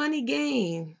marketing and money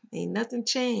gain. Ain't nothing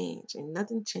changed. Ain't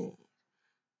nothing changed.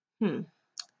 Hmm.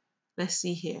 Let's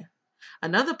see here.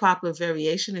 Another popular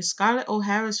variation is Scarlett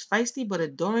O'Hara's feisty but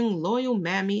adoring loyal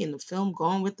Mammy in the film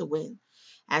Gone with the Wind,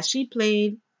 as she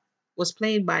was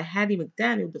played by Hattie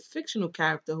McDaniel, the fictional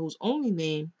character whose only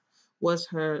name was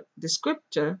her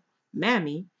descriptor,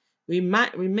 Mammy,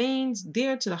 remains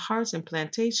dear to the hearts and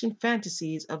plantation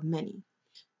fantasies of many.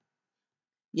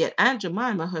 Yet Aunt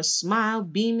Jemima, her smile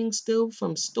beaming still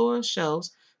from store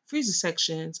shelves, freezer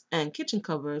sections, and kitchen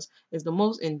cupboards, is the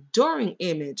most enduring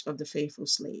image of the faithful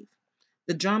slave.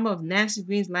 The drama of Nancy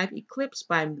Green's life, eclipsed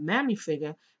by the Mammy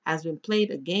figure, has been played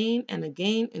again and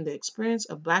again in the experience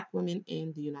of Black women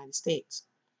in the United States.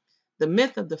 The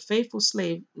myth of the faithful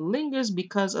slave lingers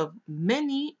because of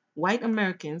many white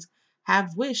Americans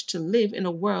have wished to live in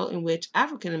a world in which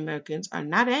African Americans are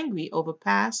not angry over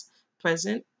past,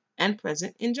 present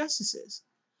injustices.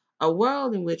 A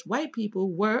world in which white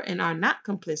people were and are not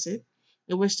complicit,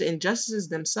 in which the injustices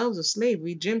themselves of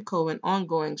slavery, Jim Crow, and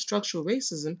ongoing structural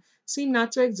racism seem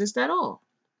not to exist at all.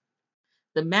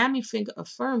 The Mammy figure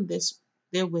affirmed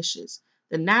their wishes.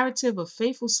 The narrative of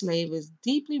faithful slave is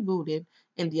deeply rooted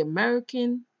in the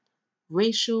American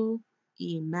racial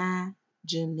imagination.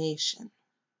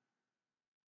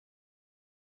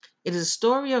 It is a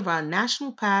story of our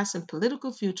national past and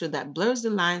political future that blurs the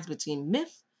lines between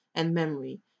myth and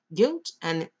memory, guilt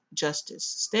and justice,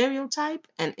 stereotype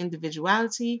and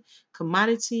individuality,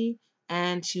 commodity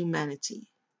and humanity.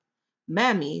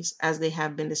 Mammies, as they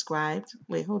have been described.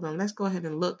 Wait, hold on. Let's go ahead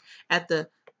and look at the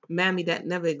mammy that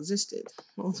never existed.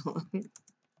 Hold on.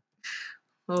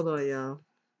 Hold on, y'all.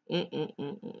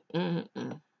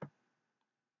 Mm-mm-mm-mm-mm-mm.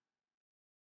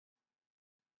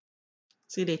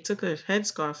 See, they took her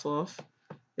headscarf off.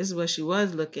 This is what she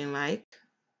was looking like.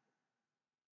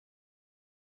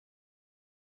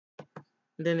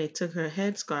 And then they took her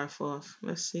headscarf off.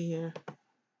 Let's see here.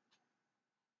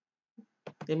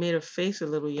 They made her face a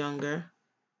little younger.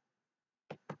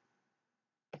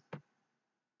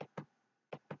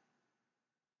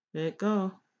 There it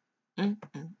go.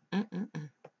 Mm-mm-mm-mm-mm.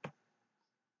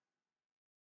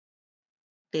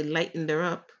 They lightened her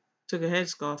up, took her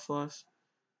headscarf off,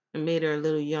 and made her a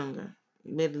little younger.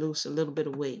 Made her lose a little bit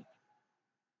of weight.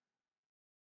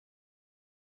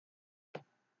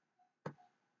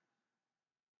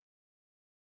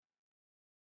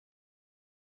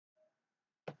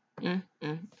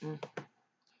 Mm-mm-mm.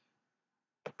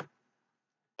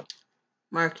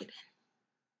 Marketing.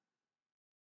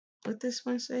 What this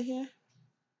one say here?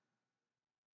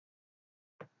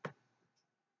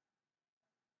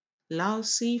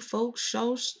 Lousy folks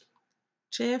shows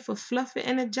chair for fluffy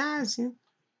energizing.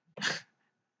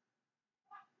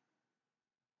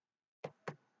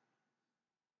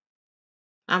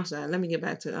 I'm sorry. Let me get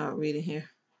back to reading here.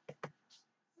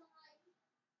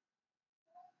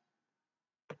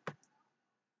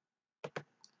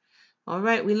 All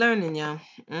right, we learning, y'all.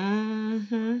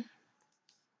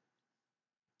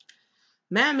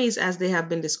 Mammies, as they have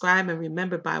been described and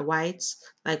remembered by whites,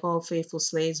 like all faithful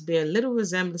slaves, bear little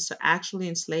resemblance to actually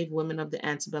enslaved women of the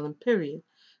antebellum period.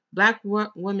 Black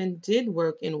women did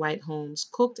work in white homes,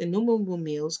 cooked innumerable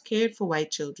meals, cared for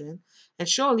white children, and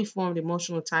surely formed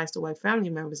emotional ties to white family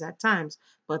members at times,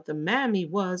 but the mammy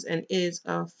was and is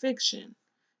a fiction.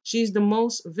 She's the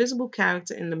most visible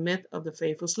character in the myth of the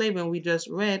faithful slave, and we just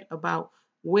read about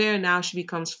where now she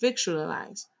becomes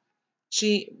fictionalized.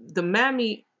 The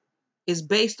mammy is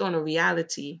based on a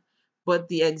reality, but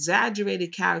the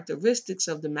exaggerated characteristics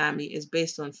of the mammy is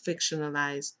based on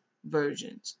fictionalized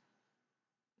versions,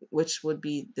 which would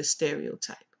be the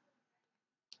stereotype.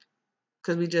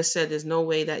 Because we just said there's no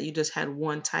way that you just had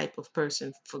one type of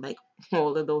person for like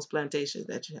all of those plantations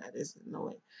that you had. There's no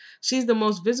way. She's the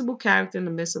most visible character in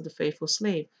the midst of the faithful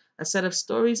slave, a set of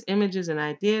stories, images, and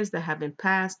ideas that have been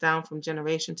passed down from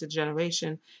generation to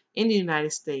generation in the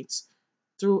United States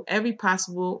through every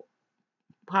possible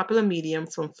popular medium,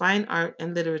 from fine art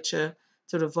and literature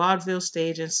to the vaudeville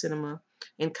stage and cinema,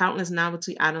 and countless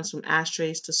novelty items from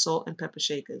ashtrays to salt and pepper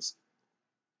shakers.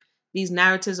 These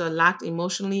narratives are locked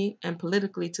emotionally and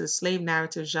politically to the slave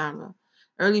narrative genre.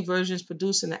 Early versions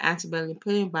produced in the antebellum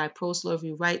period by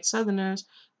pro-slavery white Southerners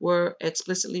were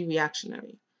explicitly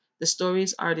reactionary. The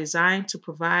stories are designed to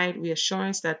provide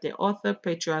reassurance that their author,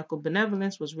 patriarchal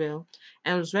benevolence, was real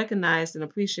and was recognized and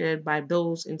appreciated by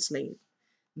those enslaved.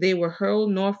 They were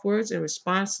hurled northwards in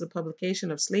response to the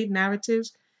publication of slave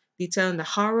narratives detailing the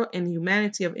horror and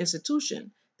humanity of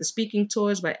institution, the speaking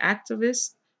tours by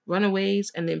activists,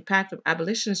 runaways, and the impact of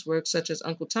abolitionist works such as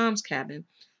Uncle Tom's Cabin,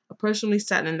 are personally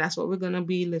sad, and that's what we're going to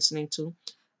be listening to,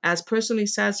 as personally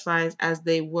satisfied as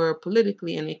they were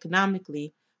politically and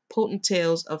economically, potent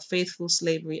tales of faithful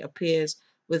slavery appears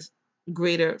with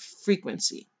greater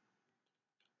frequency.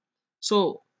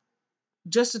 So,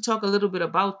 just to talk a little bit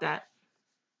about that,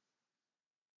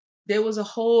 there was a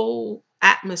whole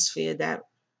atmosphere that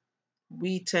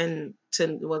we tend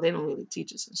to, well, they don't really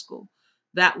teach us in school,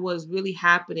 that was really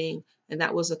happening, and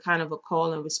that was a kind of a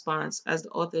call and response, as the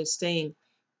author is saying,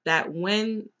 that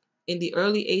when in the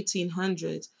early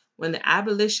 1800s, when the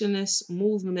abolitionist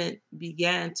movement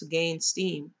began to gain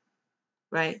steam,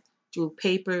 right, through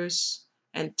papers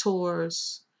and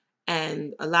tours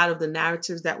and a lot of the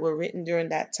narratives that were written during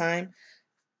that time,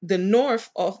 the North,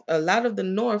 of a lot of the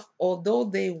North, although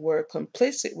they were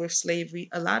complicit with slavery,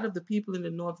 a lot of the people in the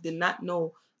North did not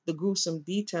know the gruesome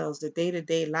details, the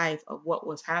day-to-day life of what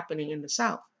was happening in the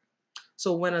South.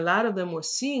 So when a lot of them were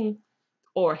seeing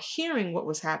or hearing what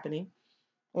was happening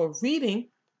or reading,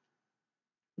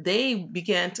 they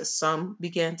began to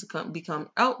become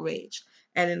outraged.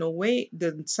 And in a way,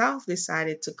 the South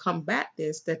decided to combat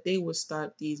this, that they would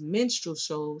start these minstrel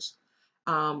shows.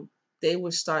 Um, they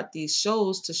would start these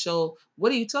shows to show,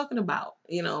 what are you talking about?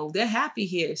 You know, they're happy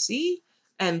here, see?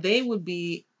 And they would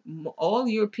be all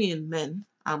European men,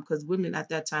 because women at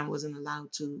that time wasn't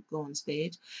allowed to go on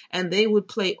stage, and they would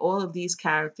play all of these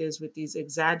characters with these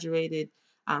exaggerated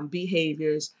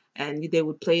behaviors, and they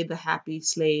would play the happy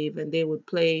slave, and they would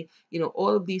play,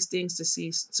 all of these things to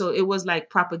see. So it was like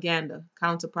propaganda,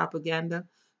 counter propaganda,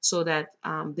 so that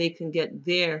they can get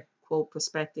their quote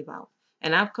perspective out.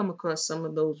 And I've come across some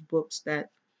of those books that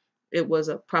it was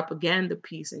a propaganda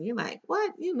piece, and you're like,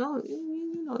 what?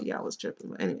 Y'all was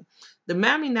tripping. But anyway, the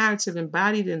Mammy narrative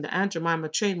embodied in the Aunt Jemima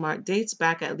trademark dates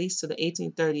back at least to the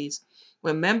 1830s,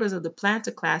 when members of the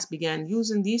planter class began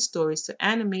using these stories to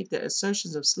animate their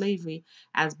assertions of slavery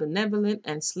as benevolent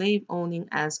and slave owning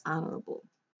as honorable.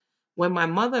 When my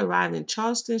mother arrived in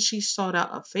Charleston, she sought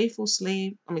out a faithful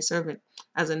servant,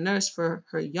 as a nurse for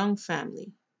her young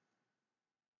family.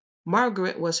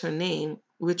 Margaret was her name,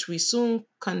 which we soon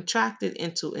contracted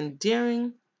into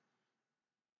endearing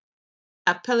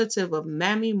appellative of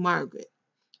Mammy Margaret.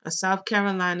 A South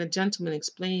Carolina gentleman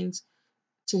explains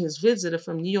to his visitor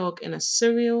from New York in a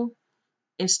serial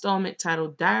installment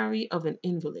titled Diary of an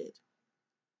Invalid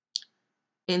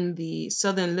in the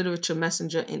Southern Literature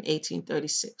Messenger in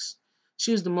 1836.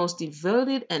 She was the most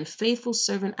devoted and faithful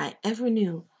servant I ever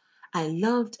knew. I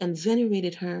loved and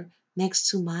venerated her next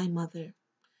to my mother.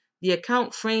 The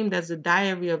account, framed as the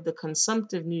diary of the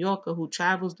consumptive New Yorker who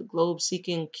travels the globe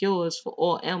seeking cures for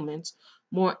all ailments,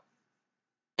 more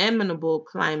amenable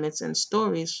climates, and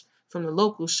stories from the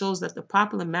locals, shows that the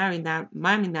popular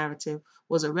Mammy narrative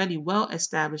was already well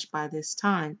established by this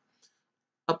time.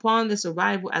 Upon this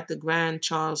arrival at the Grand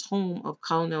Charles home of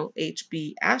Colonel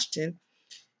H.B. Ashton,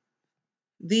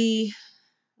 the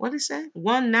what is that?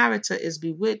 One narrator is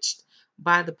bewitched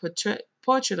by the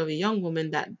portrait of a young woman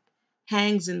that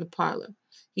hangs in the parlor.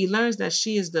 He learns that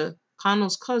she is the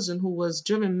Colonel's cousin who was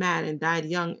driven mad and died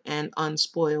young and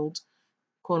unspoiled,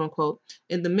 quote unquote,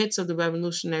 in the midst of the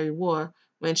Revolutionary War,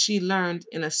 when she learned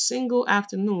in a single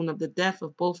afternoon of the death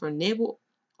of both her naval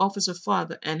officer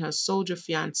father and her soldier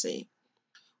fiancé.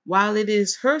 While it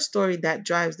is her story that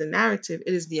drives the narrative,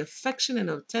 it is the affection and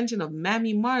attention of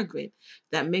Mammy Margaret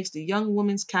that makes the young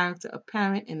woman's character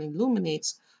apparent and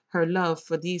illuminates her love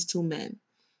for these two men.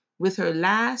 With her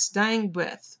last dying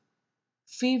breath,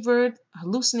 fevered,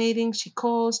 hallucinating, she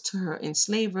calls to her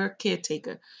enslaver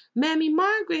caretaker, Mammy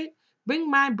Margaret, bring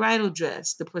my bridal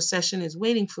dress. The procession is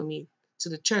waiting for me to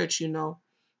the church, you know.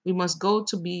 We must go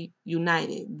to be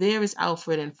united. There is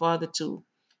Alfred and father too.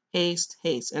 Haste,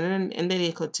 haste. And then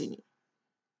they continue.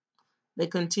 They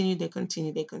continue, they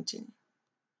continue, they continue.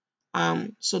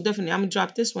 So definitely I'm gonna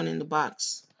drop this one in the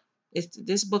box.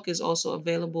 This book is also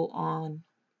available on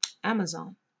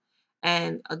Amazon.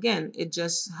 And again, it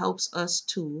just helps us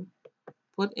to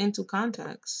put into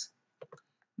context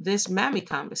this Mammy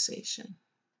conversation.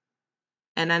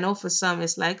 And I know for some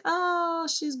it's like, oh,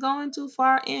 she's going too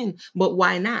far in. But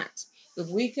why not? If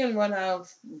we can run out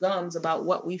of gums about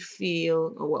what we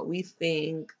feel or what we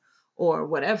think or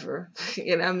whatever,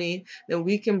 what I mean, then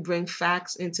we can bring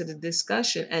facts into the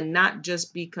discussion and not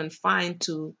just be confined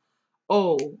to,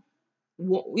 oh,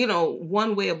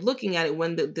 one way of looking at it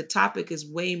when the topic is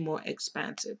way more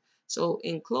expansive. So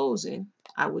in closing,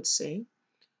 I would say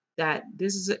that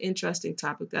this is an interesting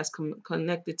topic that's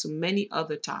connected to many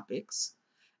other topics,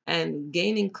 and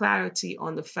gaining clarity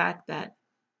on the fact that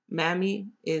Mammy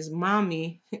is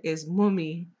mommy, is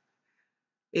mummy,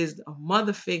 is a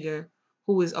mother figure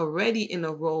who is already in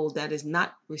a role that is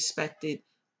not respected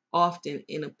often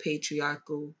in a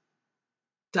patriarchal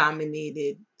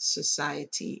dominated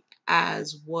society,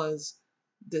 as was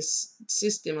the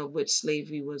system of which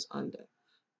slavery was under,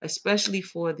 especially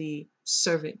for the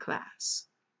servant class.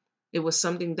 It was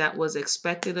something that was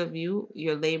expected of you.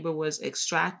 Your labor was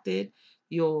extracted,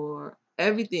 your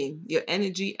everything, your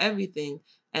energy, everything.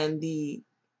 And the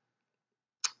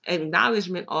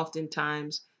acknowledgement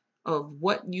oftentimes of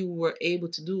what you were able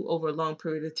to do over a long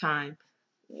period of time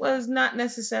was not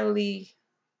necessarily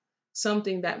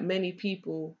something that many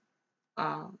people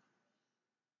uh,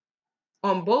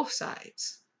 on both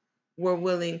sides were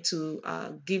willing to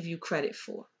give you credit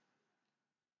for.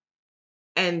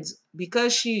 And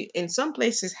because she, in some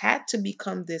places, had to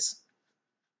become this,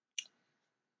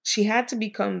 she had to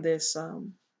become this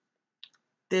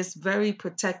very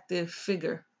protective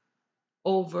figure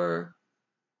over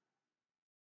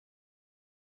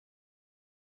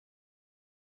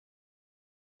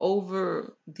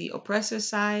the oppressor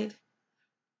side,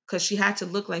 because she had to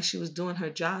look like she was doing her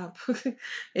job.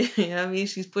 You know what I mean?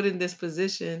 She's put in this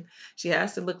position. She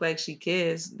has to look like she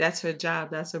cares. That's her job.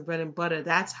 That's her bread and butter.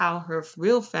 That's how her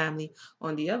real family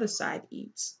on the other side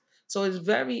eats. So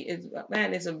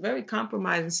man, it's a very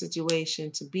compromising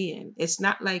situation to be in. It's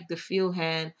not like the field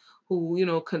hand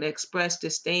who, could express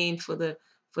disdain for the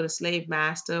slave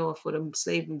master or for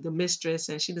the mistress,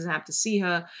 and she doesn't have to see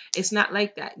her. It's not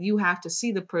like that. You have to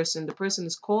see the person. The person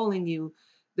is calling you.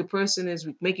 The person is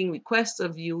making requests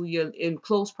of you. You're in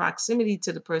close proximity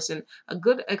to the person. A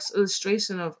good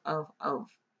illustration of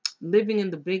living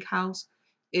in the big house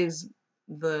is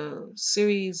the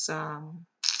series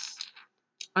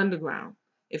Underground.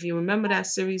 If you remember that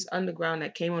series Underground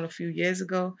that came on a few years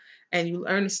ago, and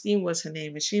Ernestine was her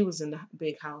name, and she was in the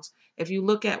big house. If you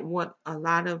look at what a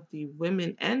lot of the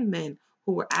women and men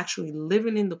who were actually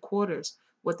living in the quarters,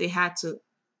 what they had to,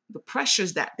 the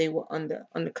pressures that they were under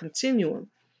on the continuum,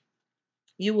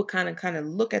 you would kind of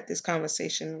look at this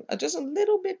conversation just a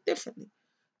little bit differently,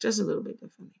 just a little bit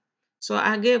differently. So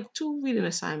I give two reading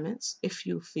assignments if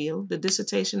you feel. The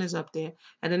dissertation is up there,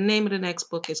 and the name of the next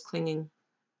book is Clinging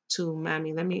to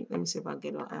Mammy. Let me see if I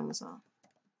get it on Amazon.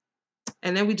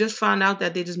 And then we just found out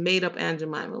that they just made up Aunt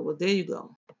Jemima. Well, there you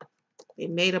go. They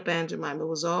made up Aunt Jemima. It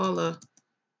was all a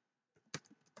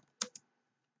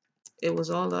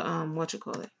what you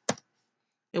call it?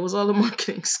 It was all a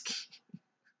marketing scheme.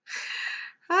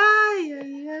 Ay,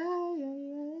 ay, ay,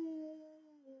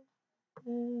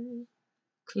 ay.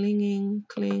 Clinging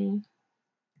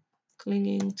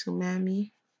to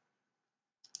Mammy.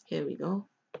 Here we go.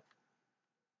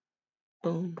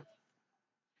 Boom.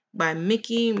 By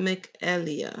Mickey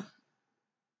McElia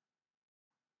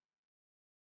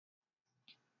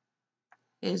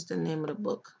is the name of the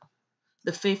book.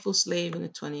 The Faithful Slave in the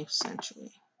 20th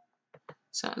Century.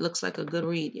 So it looks like a good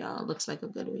read, y'all. It looks like a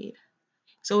good read.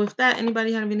 So with that,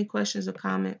 anybody have any questions or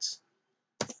comments?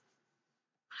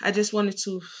 I just wanted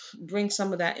to bring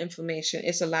some of that information.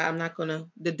 It's a lot. I'm not gonna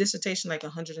the dissertation like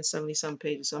 170 some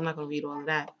pages, so I'm not gonna read all of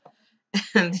that.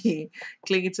 And the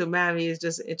Clinging to Mary is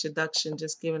just an introduction,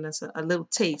 just giving us a little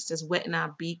taste, just wetting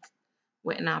our beak,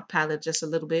 wetting our palate just a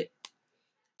little bit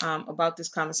about this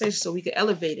conversation, so we can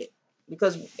elevate it.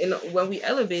 Because when we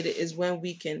elevate it is when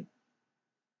we can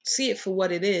see it for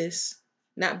what it is,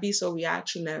 not be so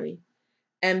reactionary,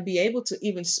 and be able to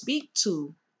even speak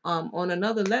to on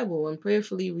another level and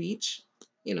prayerfully reach,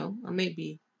 I may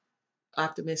be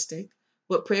optimistic,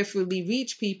 but prayerfully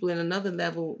reach people in another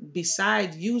level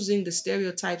besides using the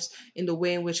stereotypes in the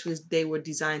way in which they were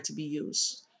designed to be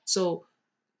used. So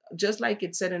just like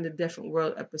it said in the Different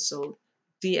World episode,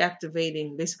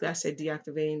 basically I said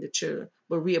deactivating the children,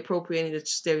 but reappropriating the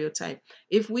stereotype.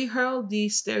 If we hurl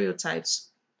these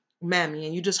stereotypes, mammy,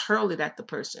 and you just hurl it at the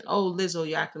person, oh, Lizzo,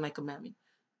 you're acting like a mammy,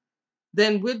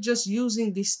 then we're just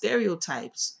using these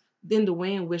stereotypes in the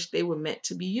way in which they were meant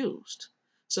to be used.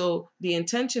 So the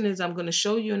intention is I'm going to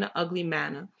show you in an ugly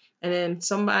manner, and then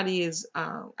somebody is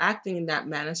acting in that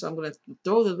manner, so I'm going to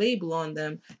throw the label on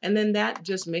them, and then that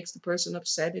just makes the person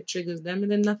upset, it triggers them,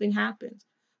 and then nothing happens.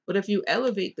 But if you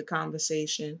elevate the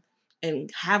conversation and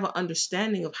have an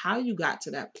understanding of how you got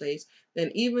to that place,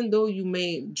 then even though you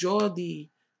may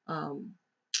um,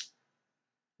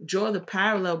 draw the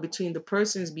parallel between the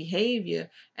person's behavior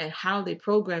and how they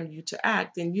programmed you to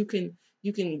act, then you can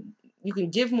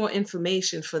give more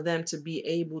information for them to be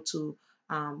able to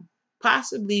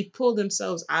possibly pull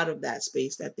themselves out of that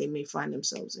space that they may find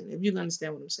themselves in. If you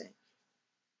understand what I'm saying,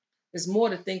 there's more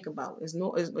to think about. It's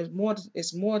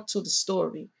more to the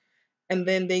story, and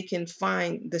then they can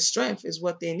find the strength is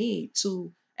what they need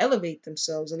to elevate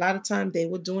themselves. A lot of times they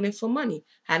were doing it for money.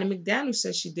 Hattie McDaniel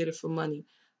said she did it for money.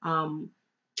 Um,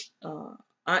 uh,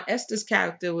 Aunt Esther's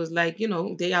character was like,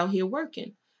 they out here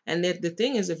working. And the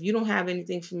thing is, if you don't have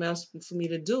anything else for me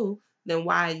to do, then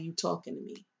why are you talking to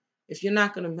me? If you're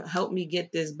not going to help me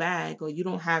get this bag, or you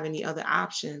don't have any other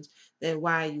options, then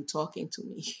why are you talking to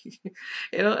me?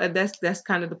 And that's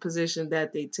kind of the position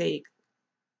that they take,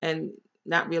 and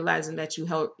not realizing that you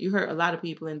hurt a lot of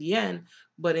people in the end,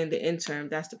 but in the interim,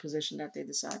 that's the position that they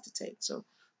decide to take. So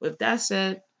with that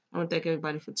said, I want to thank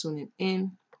everybody for tuning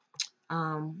in.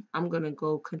 I'm gonna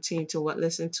go continue to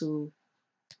listen to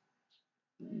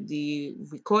the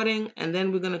recording, and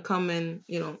then we're gonna come in,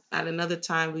 at another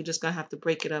time. We're just gonna have to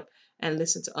break it up and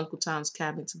listen to Uncle Tom's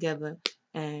Cabin together,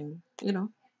 and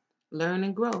learn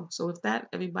and grow. So with that,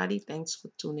 everybody, thanks for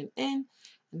tuning in,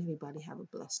 and everybody have a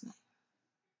blessed night.